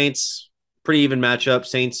on the Saints. Pretty even matchup.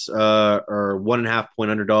 Saints are 1.5 point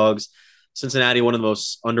underdogs. Cincinnati, one of the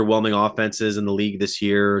most underwhelming offenses in the league this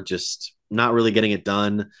year, just not really getting it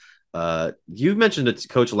done. You mentioned it,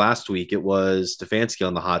 Coach, last week. It was Stefanski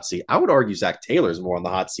on the hot seat. I would argue Zach Taylor's more on the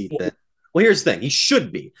hot seat than. Well, here's the thing. He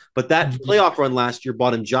should be. But that playoff run last year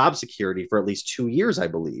bought him job security for at least 2 years, I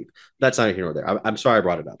believe. That's not here nor there. I'm sorry I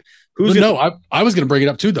brought it up. I was going to bring it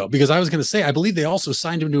up too, though, because I was going to say, I believe they also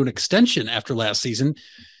signed him to an extension after last season.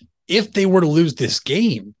 If they were to lose this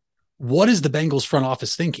game, what is the Bengals front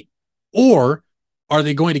office thinking? Or are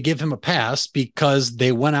they going to give him a pass because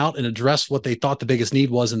they went out and addressed what they thought the biggest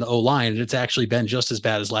need was in the O-line, and it's actually been just as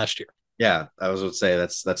bad as last year? Yeah, I was going to say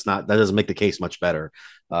that doesn't make the case much better.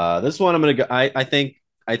 This one I'm going to go. I think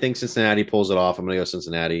Cincinnati pulls it off. I'm going to go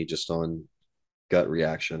Cincinnati just on gut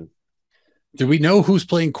reaction. Do we know who's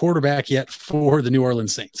playing quarterback yet for the New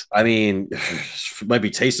Orleans Saints? I mean, it might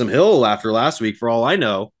be Taysom Hill after last week, for all I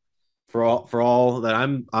know. For all that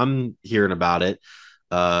I'm hearing about it.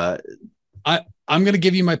 I'm going to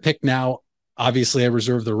give you my pick now. Obviously, I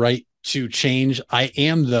reserve the right to change. I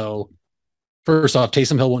am, though. First off,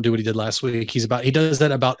 Taysom Hill won't do what he did last week. He does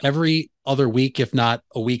that about every other week, if not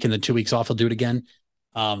a week and then 2 weeks off, he'll do it again.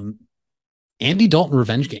 Andy Dalton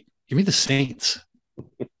revenge game. Give me the Saints.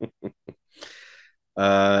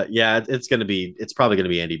 It's probably gonna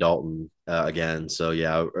be Andy Dalton again. So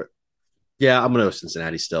yeah, I'm gonna go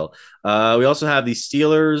Cincinnati still. We also have the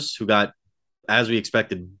Steelers, who got, as we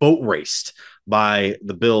expected, boat raced by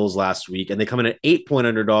the Bills last week, and they come in at 8-point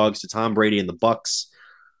underdogs to Tom Brady and the Bucks.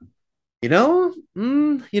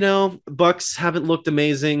 Bucks haven't looked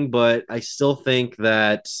amazing, but I still think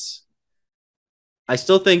it's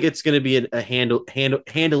going to be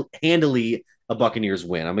handily a Buccaneers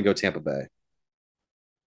win. I'm going to go Tampa Bay.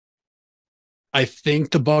 I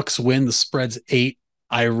think the Bucks win. The spread's 8.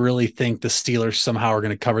 I really think the Steelers somehow are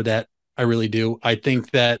going to cover that. I really do. I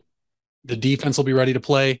think that the defense will be ready to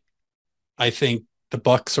play. I think the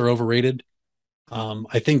Bucks are overrated.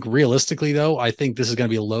 I think realistically, though, I think this is going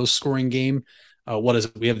to be a low scoring game. What is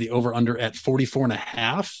it? We have the over under at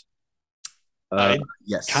 44.5.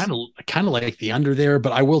 Yes. Kind of like the under there,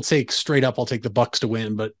 but I will take straight up. I'll take the Bucks to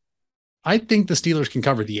win, but I think the Steelers can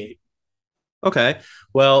cover the 8. Okay.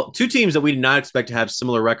 Well, 2 teams that we did not expect to have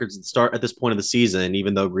similar records at this point of the season,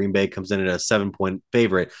 even though Green Bay comes in at a 7-point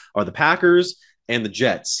favorite, are the Packers and the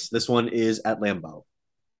Jets. This one is at Lambeau.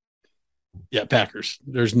 Yeah, Packers.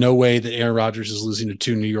 There's no way that Aaron Rodgers is losing to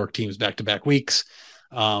 2 New York teams back-to-back weeks.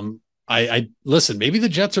 I listen, maybe the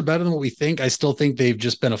Jets are better than what we think. I still think they've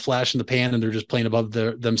just been a flash in the pan and they're just playing above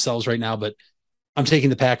themselves right now, but I'm taking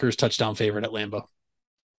the Packers touchdown favorite at Lambeau.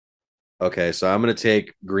 Okay, so I'm going to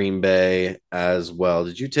take Green Bay as well.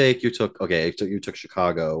 You took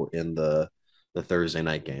Chicago in the Thursday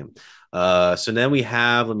night game. So then we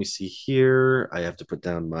have, let me see here. I have to put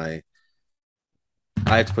down my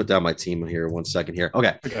team here. 1 second here.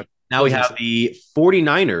 Okay. Now we have the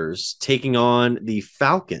 49ers taking on the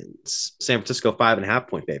Falcons. San Francisco 5.5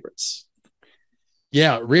 point favorites.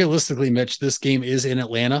 Yeah, realistically, Mitch, this game is in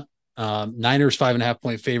Atlanta. Niners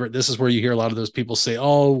 5.5-point favorite. This is where you hear a lot of those people say,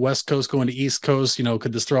 "Oh, West Coast going to East Coast.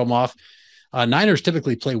 Could this throw them off?" Niners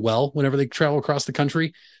typically play well whenever they travel across the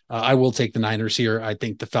country. I will take the Niners here. I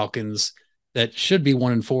think the Falcons, that should be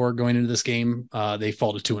 1-4 going into this game, they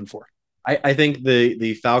fall to 2-4. I think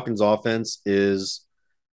the Falcons offense is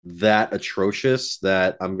that atrocious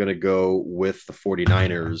that I'm going to go with the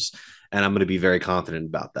 49ers, and I'm going to be very confident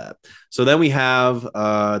about that. So then we have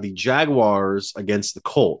the Jaguars against the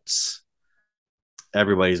Colts.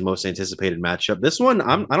 Everybody's most anticipated matchup. This one,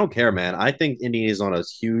 I don't care, man. I think Indy is on a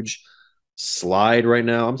huge slide right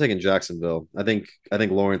now. I'm taking Jacksonville. I think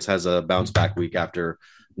Lawrence has a bounce back week after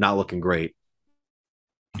not looking great.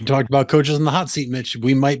 You talked about coaches in the hot seat, Mitch.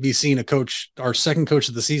 We might be seeing our second coach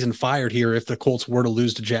of the season fired here if the Colts were to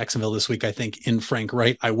lose to Jacksonville this week, I think, in Frank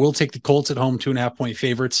Wright. I will take the Colts at home, 2.5-point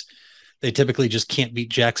favorites. They typically just can't beat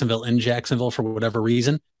Jacksonville in Jacksonville for whatever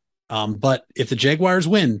reason. But if the Jaguars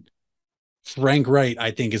win, Frank Wright,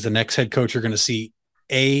 I think, is the next head coach you're going to see,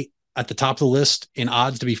 A, at the top of the list in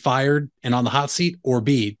odds to be fired and on the hot seat, or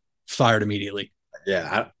B, fired immediately.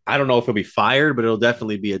 Yeah, I don't know if he'll be fired, but it'll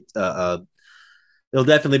definitely be it'll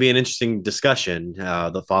definitely be an interesting discussion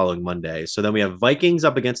the following Monday. So then we have Vikings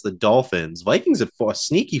up against the Dolphins. Vikings at a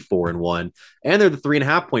sneaky 4-1, and they're the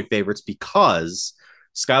 3.5-point favorites because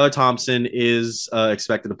Skylar Thompson is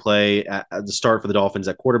expected to play at the start for the Dolphins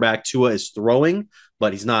at quarterback. Tua is throwing,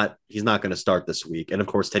 but he's not going to start this week. And of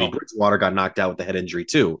course, Teddy Bridgewater got knocked out with a head injury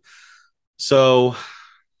too. So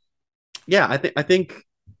yeah, I think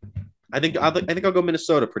I'll go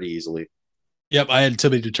Minnesota pretty easily. Yep, I had to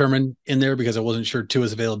be determined in there because I wasn't sure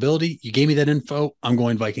Tua's availability. You gave me that info. I'm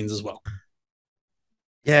going Vikings as well.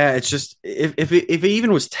 Yeah, it's just if it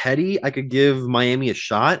even was Teddy, I could give Miami a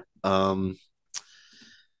shot.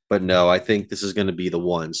 But no, I think this is going to be the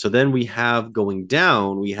one. So then we have going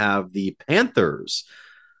down, we have the Panthers.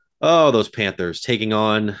 Oh, those Panthers taking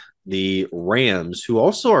on the Rams, who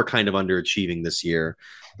also are kind of underachieving this year.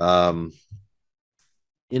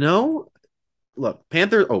 Look,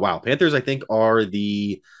 Panthers. Oh wow, Panthers. I think are they're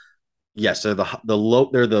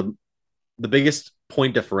the biggest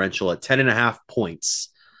point differential at 10.5 points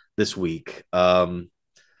this week.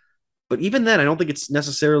 But even then, I don't think it's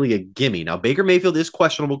necessarily a gimme. Now, Baker Mayfield is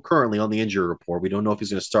questionable currently on the injury report. We don't know if he's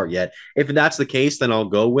going to start yet. If that's the case, then I'll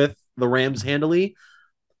go with the Rams handily.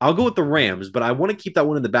 I'll go with the Rams, but I want to keep that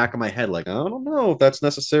one in the back of my head. Like, I don't know if that's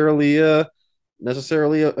necessarily a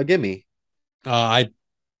gimme.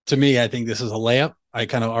 To me, I think this is a layup. I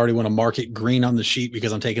kind of already want to mark it green on the sheet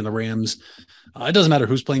because I'm taking the Rams. It doesn't matter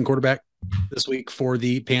who's playing quarterback this week for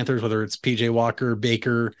the Panthers, whether it's PJ Walker,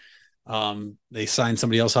 Baker. They signed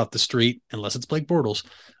somebody else off the street, unless it's Blake Bortles.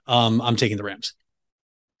 I'm taking the Rams.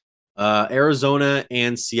 Arizona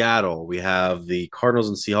and Seattle. We have the Cardinals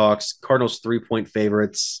and Seahawks. Cardinals 3-point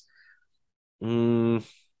favorites. I'm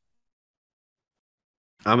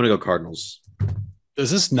going to go Cardinals. Does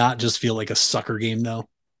this not just feel like a sucker game, though?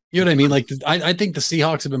 You know what I mean? Like, I think the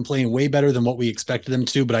Seahawks have been playing way better than what we expected them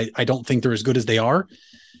to, but I don't think they're as good as they are.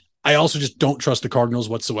 I also just don't trust the Cardinals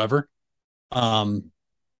whatsoever. I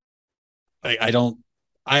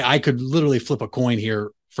could literally flip a coin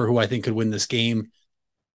here for who I think could win this game.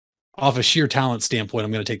 Off a sheer talent standpoint,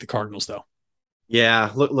 I'm going to take the Cardinals, though.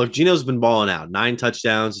 Yeah, look, Gino's been balling out. 9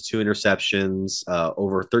 touchdowns, 2 interceptions,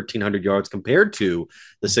 over 1,300 yards compared to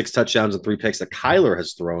the 6 touchdowns and 3 picks that Kyler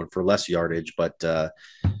has thrown for less yardage. But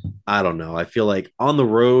I don't know. I feel like on the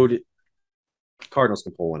road, Cardinals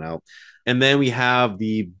can pull one out. And then we have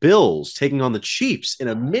the Bills taking on the Chiefs in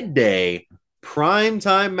a midday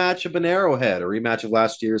primetime matchup in Arrowhead, a rematch of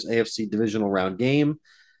last year's AFC divisional round game.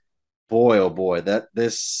 Boy, oh boy,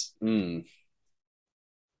 And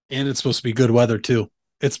it's supposed to be good weather, too.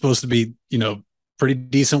 It's supposed to be, pretty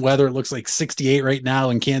decent weather. It looks like 68 right now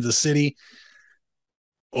in Kansas City.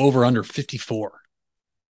 Over under 54.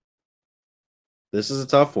 This is a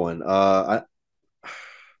tough one. I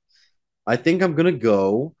think I'm going to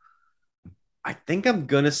go. I think I'm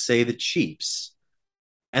going to say the Chiefs.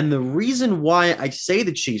 And the reason why I say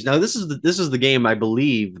the Chiefs, now this is the game I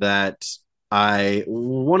believe that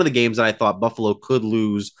one of the games that I thought Buffalo could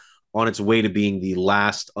lose on its way to being the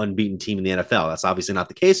last unbeaten team in the NFL. That's obviously not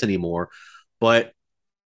the case anymore, but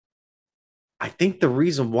I think the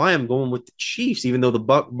reason why I'm going with the Chiefs, even though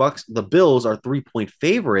the Bills are 3-point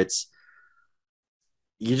favorites,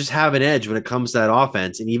 you just have an edge when it comes to that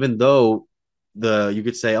offense. And even though you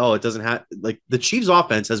could say, oh, it doesn't have, like, the Chiefs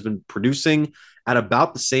offense has been producing at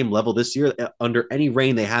about the same level this year under any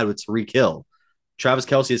reign they had with Tyreek Hill. Travis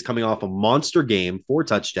Kelce is coming off a monster game, 4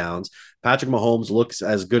 touchdowns. Patrick Mahomes looks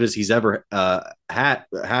as good as he's ever had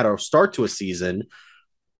a start to a season.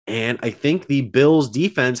 And I think the Bills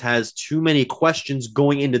defense has too many questions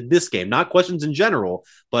going into this game. Not questions in general,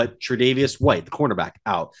 but Tre'Davious White, the cornerback,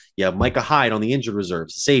 out. You have Micah Hyde on the injured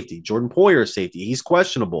reserve, safety. Jordan Poyer, safety. He's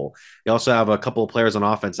questionable. You also have a couple of players on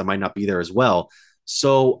offense that might not be there as well.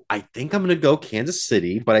 So I think I'm going to go Kansas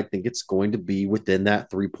City, but I think it's going to be within that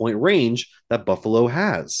 3-point range that Buffalo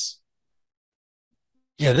has.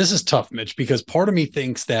 Yeah, this is tough, Mitch, because part of me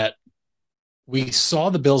thinks that we saw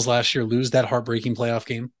the Bills last year lose that heartbreaking playoff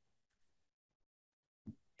game,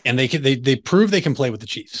 and they prove they can play with the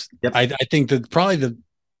Chiefs. Yep. I think that probably the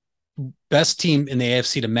best team in the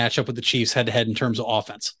AFC to match up with the Chiefs head to head in terms of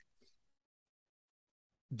offense.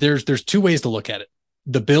 There's two ways to look at it.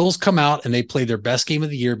 The Bills come out and they play their best game of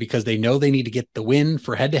the year because they know they need to get the win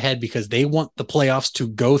for head to head because they want the playoffs to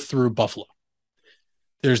go through Buffalo.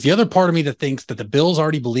 There's the other part of me that thinks that the Bills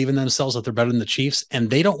already believe in themselves that they're better than the Chiefs, and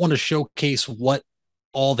they don't want to showcase what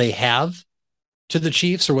all they have to the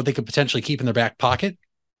Chiefs or what they could potentially keep in their back pocket.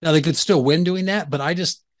 Now, they could still win doing that, but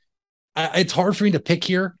it's hard for me to pick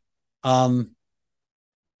here. I'm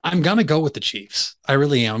going to go with the Chiefs. I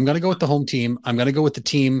really am. I'm going to go with the home team. I'm going to go with the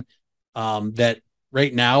team that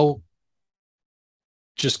right now,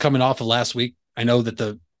 just coming off of last week, I know that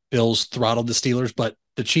the Bills throttled the Steelers, but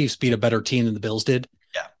the Chiefs beat a better team than the Bills did,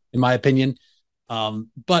 in my opinion.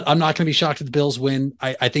 But I'm not going to be shocked if the Bills win.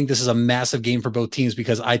 I think this is a massive game for both teams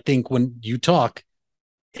because I think when you talk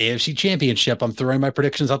AFC Championship, I'm throwing my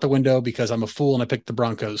predictions out the window because I'm a fool and I picked the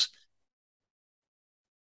Broncos.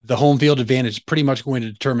 The home field advantage is pretty much going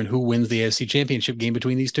to determine who wins the AFC Championship game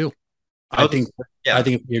between these two. I think it'll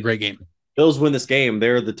be a great game. Bills win this game.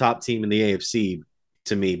 They're the top team in the AFC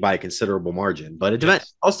to me by a considerable margin, but it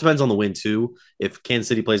also depends on the win too. If Kansas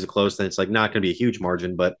City plays it close, then it's like not going to be a huge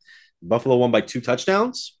margin, but Buffalo won by 2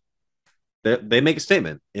 touchdowns. They make a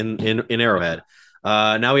statement in Arrowhead.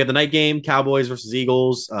 Now we have the night game, Cowboys versus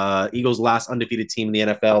Eagles. Eagles last undefeated team in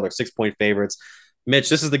the NFL. They're 6-point favorites. Mitch,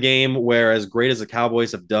 this is the game where, as great as the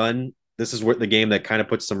Cowboys have done, this is the game that kind of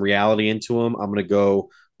puts some reality into them. I'm going to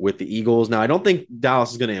go with the Eagles. Now, I don't think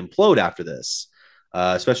Dallas is going to implode after this,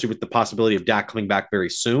 especially with the possibility of Dak coming back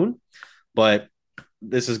very soon. But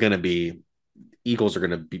this is going to be Eagles are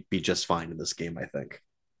going to be just fine in this game, I think.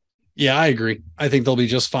 Yeah, I agree. I think they'll be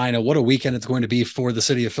just fine. And what a weekend it's going to be for the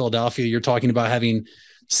city of Philadelphia. You're talking about having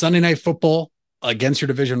Sunday Night Football against your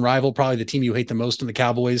division rival, probably the team you hate the most in the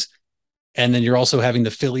Cowboys. And then you're also having the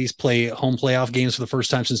Phillies play home playoff games for the first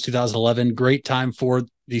time since 2011. Great time for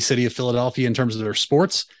the city of Philadelphia in terms of their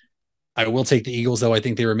sports. I will take the Eagles, though. I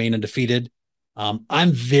think they remain undefeated.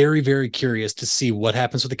 I'm very, very curious to see what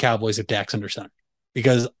happens with the Cowboys if Dak's under center,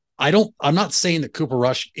 because I'm not saying that Cooper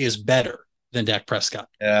Rush is better than Dak Prescott.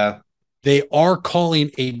 Yeah. They are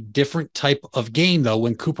calling a different type of game, though,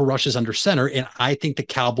 when Cooper Rush is under center, and I think the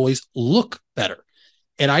Cowboys look better.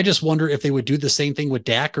 And I just wonder if they would do the same thing with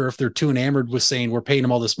Dak, or if they're too enamored with saying, we're paying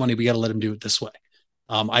him all this money, we got to let him do it this way.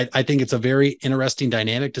 I think it's a very interesting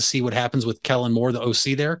dynamic to see what happens with Kellen Moore, the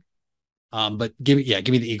OC there. But give me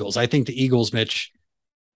the Eagles. I think the Eagles, Mitch,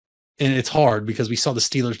 and it's hard because we saw the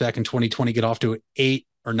Steelers back in 2020 get off to an 8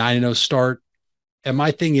 or 9-0 start. And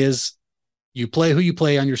my thing is, you play who you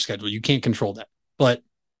play on your schedule. You can't control that. But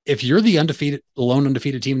if you're the lone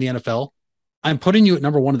undefeated team in the NFL, I'm putting you at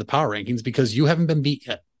number 1 in the power rankings because you haven't been beat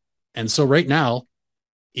yet. And so right now,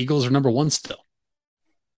 Eagles are number 1 still.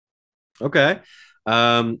 Okay.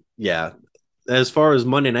 Yeah. As far as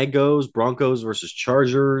Monday night goes, Broncos versus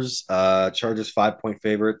Chargers. Chargers 5-point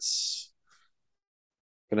favorites.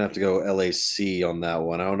 Gonna have to go LAC on that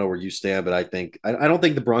one. I don't know where you stand, but I don't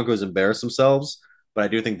think the Broncos embarrass themselves, but I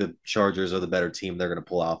do think the Chargers are the better team. They're gonna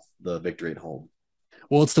pull off the victory at home.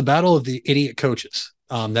 Well, it's the battle of the idiot coaches.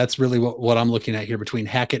 That's really what I'm looking at here between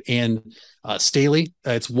Hackett and Staley.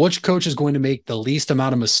 It's which coach is going to make the least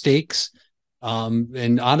amount of mistakes.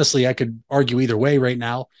 And honestly, I could argue either way right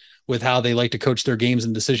now with how they like to coach their games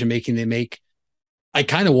and decision-making they make. I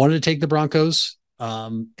kind of wanted to take the Broncos,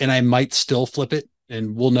 and I might still flip it,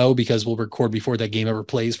 and we'll know because we'll record before that game ever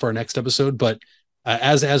plays for our next episode. But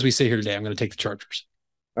as we sit here today, I'm going to take the Chargers.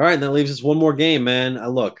 All right, and that leaves us one more game, man.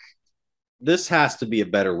 Look, this has to be a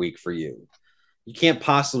better week for you. You can't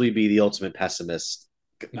possibly be the ultimate pessimist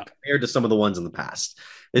compared to some of the ones in the past.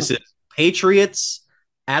 This is Patriots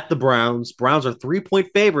at the Browns. Browns are 3-point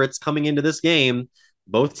favorites coming into this game.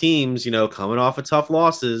 Both teams, coming off of tough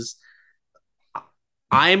losses.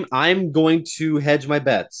 I'm going to hedge my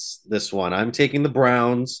bets this one. I'm taking the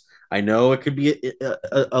Browns. I know it could be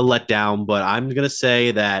a letdown, but I'm going to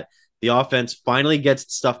say that The offense finally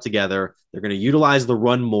gets stuff together. They're going to utilize the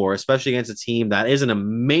run more, especially against a team that isn't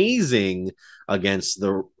amazing against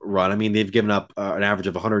the run. I mean, they've given up an average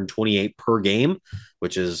of 128 per game,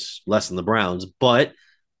 which is less than the Browns. But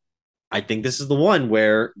I think this is the one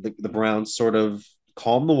where the Browns sort of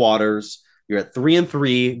calm the waters. You're at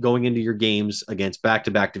 3-3 going into your games against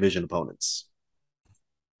back-to-back division opponents.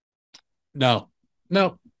 No,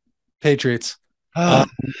 Patriots.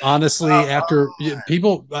 Honestly, I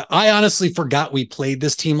honestly forgot we played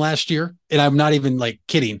this team last year, and I'm not even like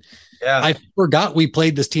kidding. Yeah, I forgot we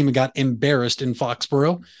played this team and got embarrassed in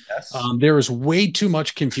Foxborough. Yes. There is way too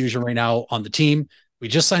much confusion right now on the team. We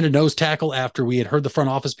just signed a nose tackle after we had heard the front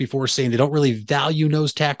office before saying they don't really value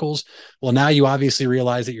nose tackles. Well, now you obviously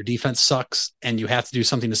realize that your defense sucks and you have to do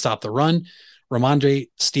something to stop the run. Ramondre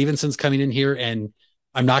Stevenson's coming in here, and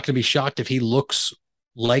I'm not going to be shocked if he looks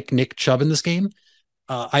like Nick Chubb in this game.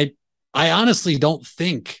 I honestly don't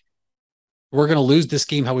think we're going to lose this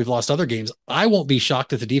game how we've lost other games. I won't be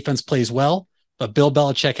shocked if the defense plays well, but Bill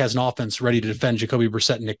Belichick has an offense ready to defend Jacoby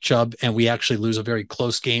Brissett and Nick Chubb, and we actually lose a very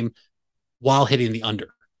close game while hitting the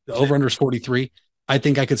under. The over-under is 43. I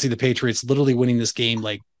think I could see the Patriots literally winning this game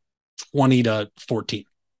like 20-14,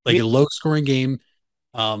 like a low-scoring game.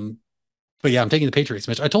 But yeah, I'm taking the Patriots,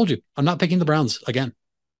 Mitch. I told you, I'm not picking the Browns again.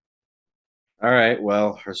 All right.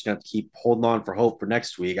 Well, we're just going to have to keep holding on for hope for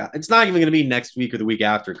next week. It's not even going to be next week or the week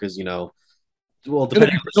after because, it'll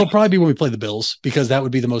probably be when we play the Bills because that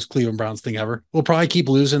would be the most Cleveland Browns thing ever. We'll probably keep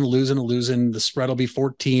losing. The spread will be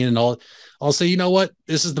 14 and I'll say, you know what?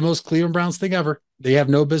 This is the most Cleveland Browns thing ever. They have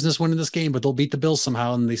no business winning this game, but they'll beat the Bills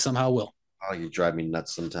somehow, and they somehow will. Oh, you drive me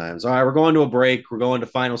nuts sometimes. All right, we're going to a break. We're going to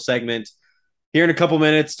final segment here in a couple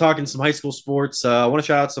minutes, talking some high school sports. I want to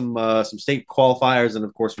shout out some state qualifiers and,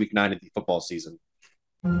 of course, Week 9 of the football season.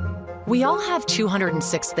 We all have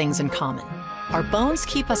 206 things in common. Our bones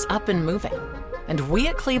keep us up and moving. And we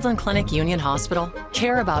at Cleveland Clinic Union Hospital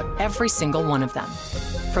care about every single one of them.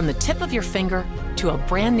 From the tip of your finger to a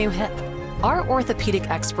brand new hip, our orthopedic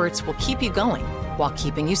experts will keep you going while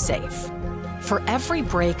keeping you safe. For every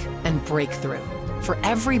break and breakthrough, for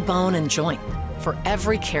every bone and joint, for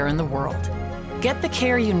every care in the world. Get the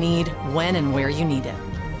care you need when and where you need it.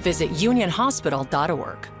 Visit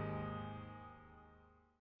unionhospital.org.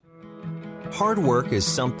 Hard work is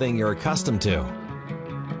something you're accustomed to.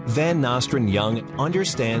 Van Nostrand Young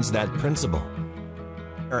understands that principle.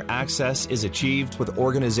 Our access is achieved with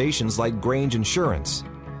organizations like Grange Insurance.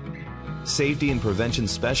 Safety and prevention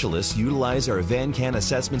specialists utilize our VanCan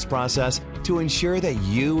assessments process to ensure that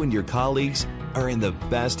you and your colleagues are in the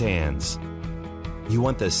best hands. You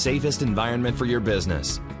want the safest environment for your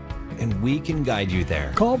business, and we can guide you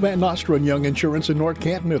there. Call Van Nostrand Young Insurance in North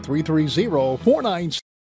Canton at 330-496.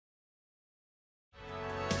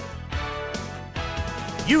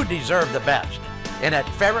 You deserve the best. And at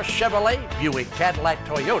Ferris Chevrolet, Buick, Cadillac,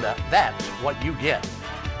 Toyota, that's what you get.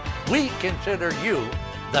 We consider you,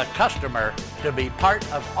 the customer, to be part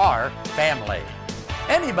of our family.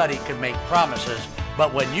 Anybody can make promises,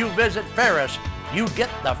 but when you visit Ferris, you get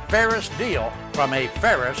the Ferris deal from a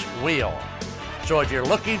Ferris wheel. So if you're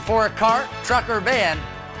looking for a car, truck, or van,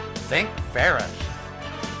 think Ferris.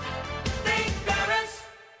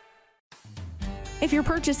 If you're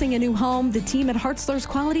purchasing a new home, the team at Hartzler's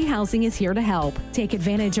Quality Housing is here to help. Take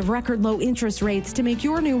advantage of record low interest rates to make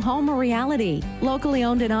your new home a reality. Locally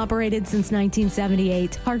owned and operated since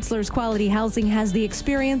 1978, Hartzler's Quality Housing has the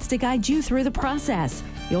experience to guide you through the process.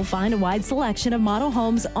 You'll find a wide selection of model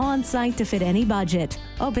homes on site to fit any budget.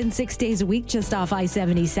 Open 6 days a week just off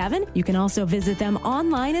I-77. You can also visit them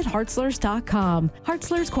online at hartzlers.com.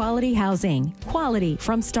 Hartzler's Quality Housing. Quality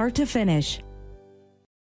from start to finish.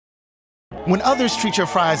 When others treat your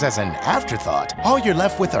fries as an afterthought, all you're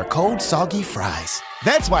left with are cold, soggy fries.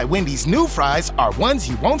 That's why Wendy's new fries are ones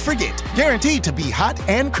you won't forget, guaranteed to be hot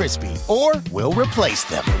and crispy, or we'll replace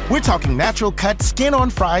them. We're talking natural cut, skin-on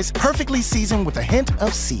fries, perfectly seasoned with a hint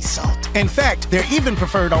of sea salt. In fact, they're even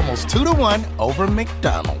preferred almost 2-to-1 over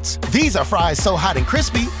McDonald's. These are fries so hot and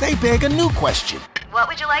crispy, they beg a new question. What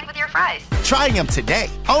would you like with your fries? Try them today,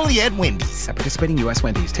 only at Wendy's. At participating U.S.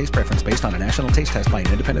 Wendy's, taste preference based on a national taste test by an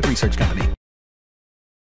independent research company.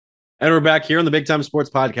 And we're back here on the Big Time Sports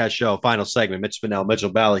Podcast Show. Final segment. Mitch Spinell, Mitchell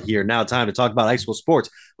Balla here. Now time to talk about high school sports.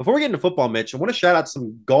 Before we get into football, Mitch, I want to shout out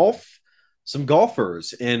some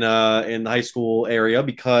golfers in the high school area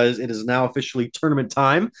because it is now officially tournament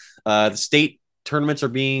time. The state tournaments are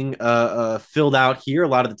being filled out here. A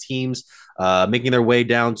lot of the teams making their way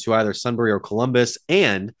down to either Sunbury or Columbus,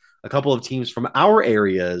 and a couple of teams from our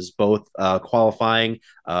areas, both qualifying.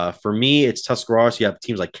 For me, it's Tuscarawas. You have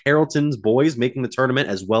teams like Carrollton's boys making the tournament,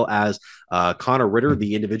 as well as Connor Ritter,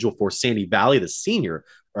 the individual for Sandy Valley, the senior,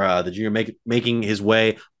 the junior, making his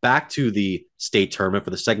way back to the state tournament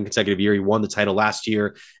for the second consecutive year. He won the title last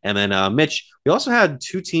year. And then, Mitch, we also had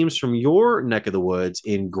two teams from your neck of the woods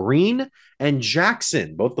in Greene and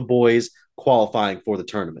Jackson, both the boys qualifying for the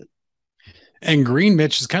tournament. And Greene,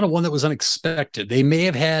 Mitch, is kind of one that was unexpected. They may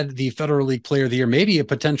have had the Federal League Player of the Year, maybe a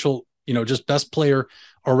potential, just best player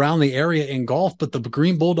around the area in golf, but the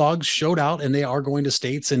Greene Bulldogs showed out and they are going to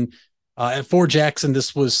states. And for Jackson,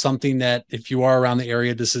 this was something that if you are around the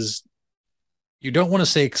area, you don't want to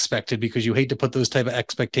say expected because you hate to put those type of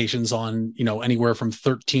expectations on, anywhere from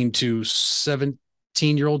 13 to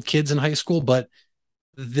 17-year-old kids in high school. But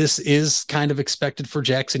this is kind of expected for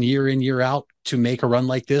Jackson year in, year out to make a run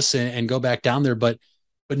like this and go back down there. But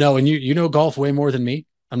no, and you know golf way more than me.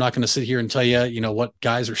 I'm not going to sit here and tell you, what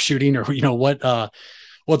guys are shooting or,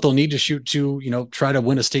 what they'll need to shoot to, try to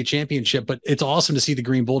win a state championship. But it's awesome to see the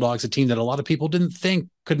Greene Bulldogs, a team that a lot of people didn't think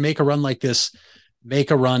could make a run like this,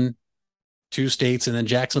 make a run to states, and then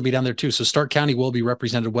Jackson will be down there too. So Stark County will be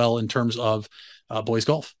represented well in terms of boys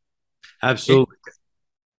golf. Absolutely.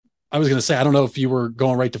 I was going to say, I don't know if you were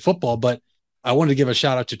going right to football, but I wanted to give a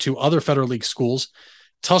shout out to two other Federal League schools.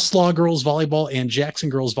 Tuslaw girls volleyball and Jackson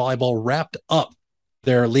girls volleyball wrapped up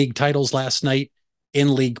their league titles last night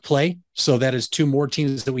in league play. So that is two more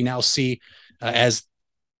teams that we now see as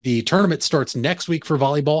the tournament starts next week for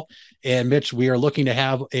volleyball. And Mitch, we are looking to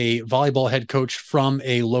have a volleyball head coach from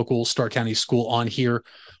a local Stark County school on here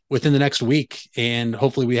within the next week. And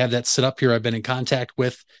hopefully we have that set up here. I've been in contact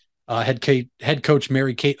with head coach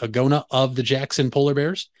Mary Kate Agona of the Jackson Polar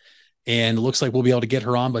Bears. And it looks like we'll be able to get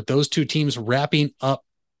her on. But those two teams wrapping up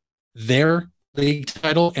their league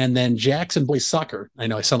title, and then Jackson boys soccer. I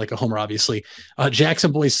know I sound like a homer, obviously.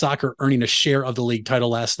 Jackson boys soccer earning a share of the league title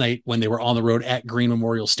last night when they were on the road at Greene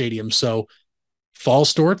Memorial Stadium. So fall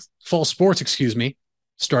sports,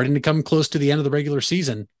 starting to come close to the end of the regular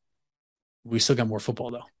season. We still got more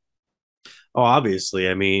football though. Oh, obviously.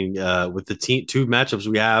 I mean, with the two matchups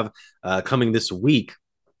we have coming this week,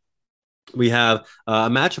 we have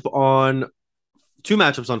two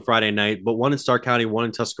matchups on Friday night, but one in Stark County, one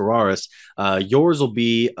in Tuscarawas. Yours will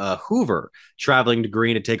be Hoover traveling to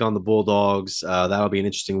Greene to take on the Bulldogs. That'll be an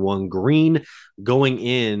interesting one. Greene going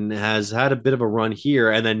in has had a bit of a run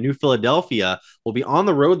here, and then New Philadelphia will be on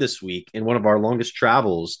the road this week in one of our longest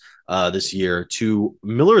travels this year to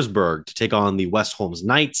Millersburg to take on the West Holmes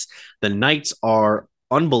Knights. The Knights are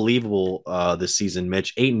unbelievable this season,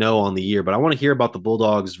 Mitch, 8-0 on the year. But I want to hear about the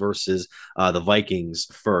Bulldogs versus the Vikings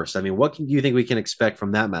first. I mean, what do you think we can expect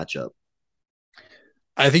from that matchup?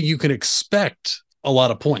 I think you can expect a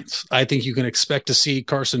lot of points. I think you can expect to see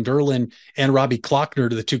Carson Derlin and Robbie Klockner,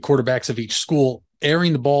 the two quarterbacks of each school,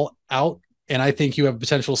 airing the ball out. And I think you have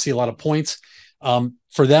potential to see a lot of points.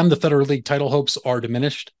 For them, the Federal League title hopes are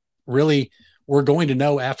diminished. Really, we're going to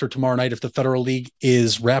know after tomorrow night if the Federal League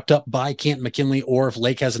is wrapped up by Canton McKinley or if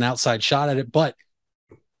Lake has an outside shot at it. But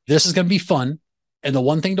this is going to be fun. And the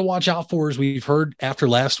one thing to watch out for, is we've heard after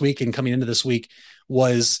last week and coming into this week,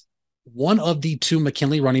 was one of the two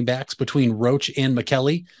McKinley running backs between Roach and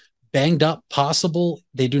McKelly banged up, possible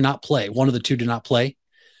they do not play. One of the two do not play.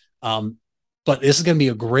 But this is going to be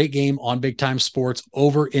a great game on Big Time Sports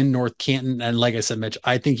over in North Canton. And like I said, Mitch,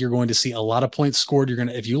 I think you're going to see a lot of points scored. You're going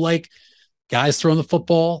to, if you like guys throwing the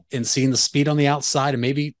football and seeing the speed on the outside, and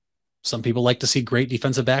maybe some people like to see great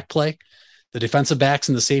defensive back play, the defensive backs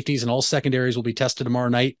and the safeties and all secondaries will be tested tomorrow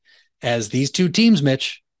night as these two teams,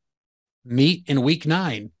 Mitch, meet in week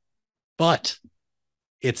 9. But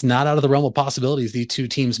it's not out of the realm of possibilities these two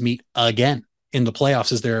teams meet again in the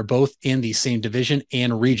playoffs, as they're both in the same division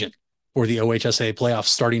and region for the OHSA playoffs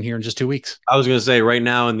starting here in just 2 weeks. I was going to say, right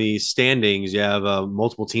now in the standings, you have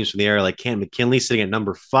multiple teams from the area, like Canton McKinley sitting at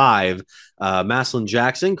number 5, Massillon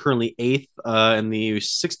Jackson currently 8th in the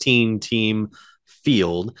 16-team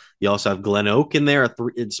field. You also have Glen Oak in there,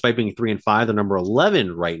 despite being 3 and 5, they're number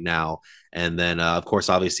 11 right now. And then, of course,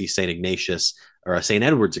 obviously St.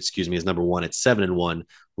 Edwards, is number 1 at 7 and 1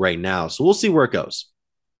 right now. So we'll see where it goes.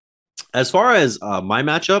 As far as my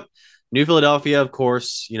matchup, New Philadelphia, of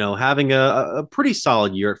course, having a pretty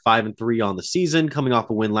solid year at 5 and 3 on the season, coming off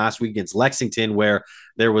a win last week against Lexington, where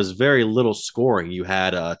there was very little scoring. You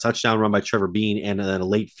had a touchdown run by Trevor Bean and then a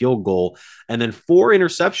late field goal, and then 4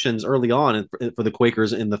 interceptions early on for the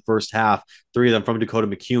Quakers in the first half, 3 of them from Dakota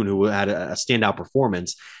McCune, who had a standout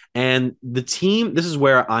performance. And the team, this is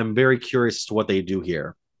where I'm very curious as to what they do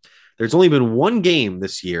here. There's only been one game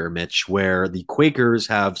this year, Mitch, where the Quakers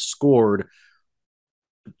have scored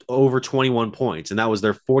over 21 points, and that was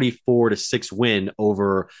their 44-6 win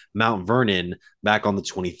over Mount Vernon back on the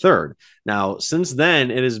 23rd. Now, since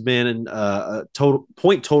then, it has been total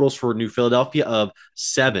point totals for New Philadelphia of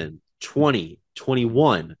 7, 20,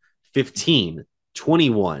 21, 15,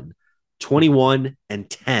 21, 21, and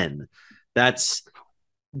 10. That's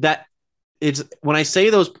that. It's when I say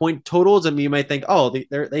those point totals, I mean, you might think, oh,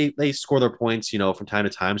 they score their points, from time to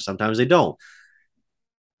time. Sometimes they don't.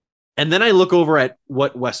 And then I look over at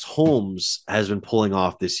what West Holmes has been pulling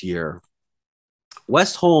off this year.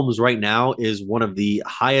 West Holmes right now is one of the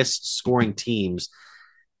highest scoring teams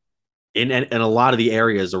in a lot of the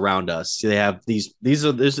areas around us. They have these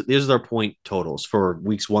are their point totals for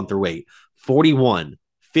weeks 1 through 8: 41,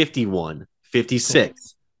 51,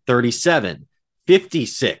 56, 37,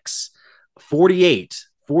 56, 48,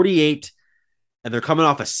 48, and they're coming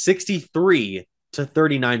off a 63-39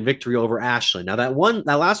 victory over Ashland. Now that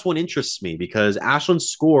last one interests me because Ashland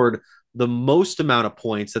scored the most amount of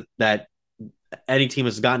points that any team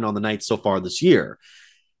has gotten on the night so far this year.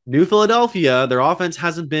 New Philadelphia, their offense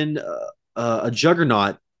hasn't been a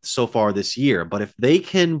juggernaut so far this year, but if they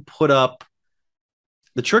can put up,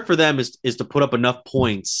 the trick for them is to put up enough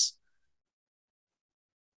points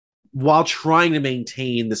while trying to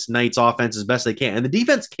maintain this Knights offense as best they can. And the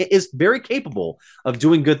defense is very capable of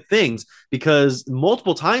doing good things because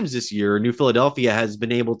multiple times this year, New Philadelphia has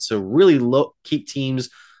been able to really keep teams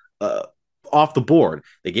off the board.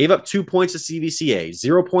 They gave up 2 points to CVCA,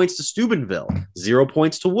 0 points to Steubenville, 0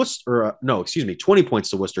 points to Worcester. 20 points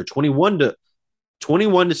to Worcester, 20 to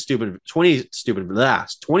Steubenville,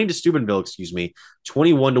 20 to Steubenville,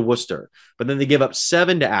 21 to Worcester. But then they give up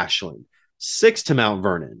 7 to Ashland, 6 to Mount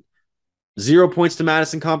Vernon, 0 points to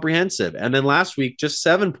Madison Comprehensive. And then last week, just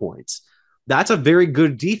 7 points. That's a very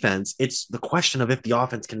good defense. It's the question of if the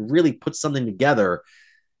offense can really put something together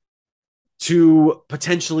to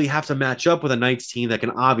potentially have to match up with a Knights team that can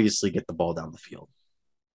obviously get the ball down the field.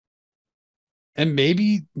 And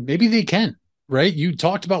maybe they can, right? You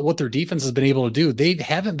talked about what their defense has been able to do. They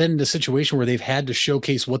haven't been in a situation where they've had to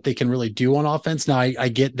showcase what they can really do on offense. Now, I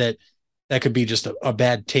get that could be just a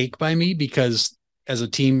bad take by me because as a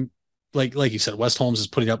team, like you said, West Holmes is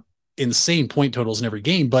putting up insane point totals in every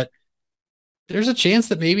game, but there's a chance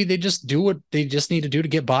that maybe they just do what they just need to do to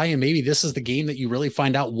get by. And maybe this is the game that you really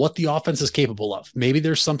find out what the offense is capable of. Maybe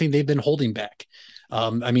there's something they've been holding back.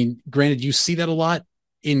 Granted, you see that a lot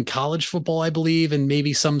in college football, I believe, and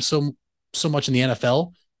maybe so much in the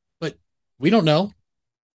NFL, but we don't know.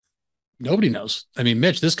 Nobody knows. I mean,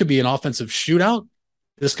 Mitch, this could be an offensive shootout.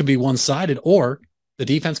 This could be one-sided, or the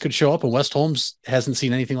defense could show up and West Holmes hasn't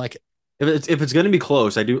seen anything like it. If it's going to be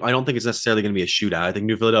close, I don't think it's necessarily going to be a shootout. I think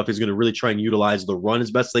New Philadelphia is going to really try and utilize the run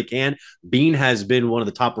as best they can. Bean has been one of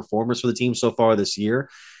the top performers for the team so far this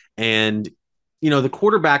year. And, the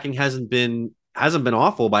quarterbacking hasn't been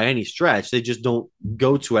awful by any stretch. They just don't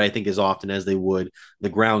go to it, I think, as often as they would the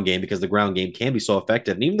ground game because the ground game can be so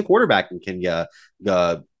effective. And even the quarterbacking can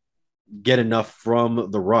get enough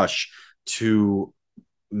from the rush to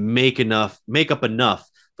make up enough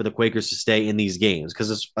for the Quakers to stay in these games.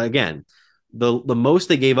 Because again, the most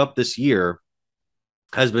they gave up this year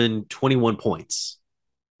has been 21 points.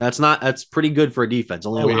 That's pretty good for a defense.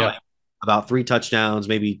 Only about 3 touchdowns,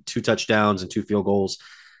 maybe 2 touchdowns and 2 field goals.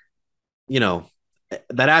 That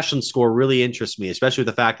Ashland score really interests me, especially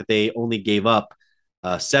with the fact that they only gave up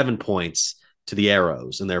 7 points to the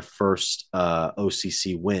Arrows in their first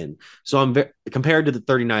OCC win. So I'm compared to the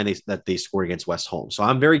 39 that they scored against West Holmes. So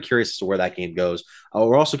I'm very curious as to where that game goes.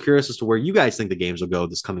 We're also curious as to where you guys think the games will go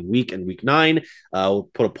this coming week and week 9. We'll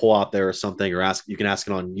put a poll out there or something, or you can ask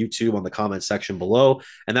it on YouTube on the comment section below.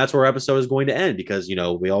 And that's where our episode is going to end because,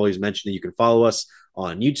 we always mention that you can follow us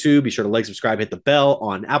on YouTube. Be sure to like, subscribe, hit the bell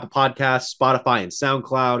on Apple Podcasts, Spotify, and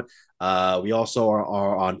SoundCloud. We also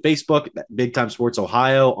are on Facebook, Big Time Sports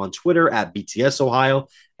Ohio, on Twitter at BTS Ohio,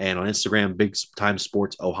 and on Instagram, Big Time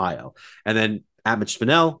Sports Ohio. And then at Mitch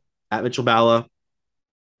Spinell, at Mitchell Balla.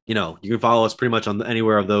 You can follow us pretty much on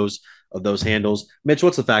anywhere of those handles. Mitch,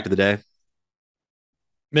 what's the fact of the day?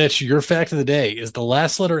 Mitch, your fact of the day is the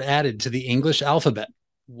last letter added to the English alphabet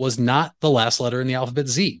was not the last letter in the alphabet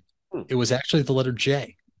Z. It was actually the letter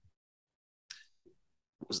J.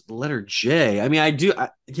 Was the letter J? I mean, I think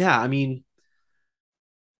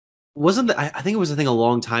it was a thing a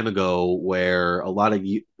long time ago where a lot of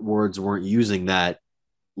words weren't using that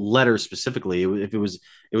letter specifically. It was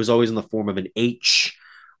always in the form of an H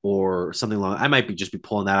or something long. I might just be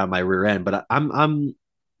pulling that out of my rear end, but I am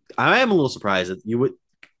a little surprised that you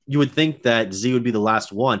would think that Z would be the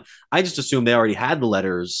last one. I just assumed they already had the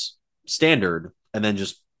letters standard and then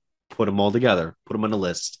just put them all together, put them on the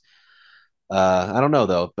list. I don't know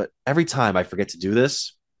though, but every time I forget to do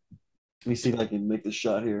this. Let me see if I can make this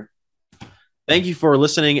shot here. Thank you for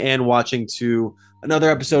listening and watching to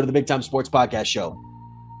another episode of the Big Time Sports Podcast Show.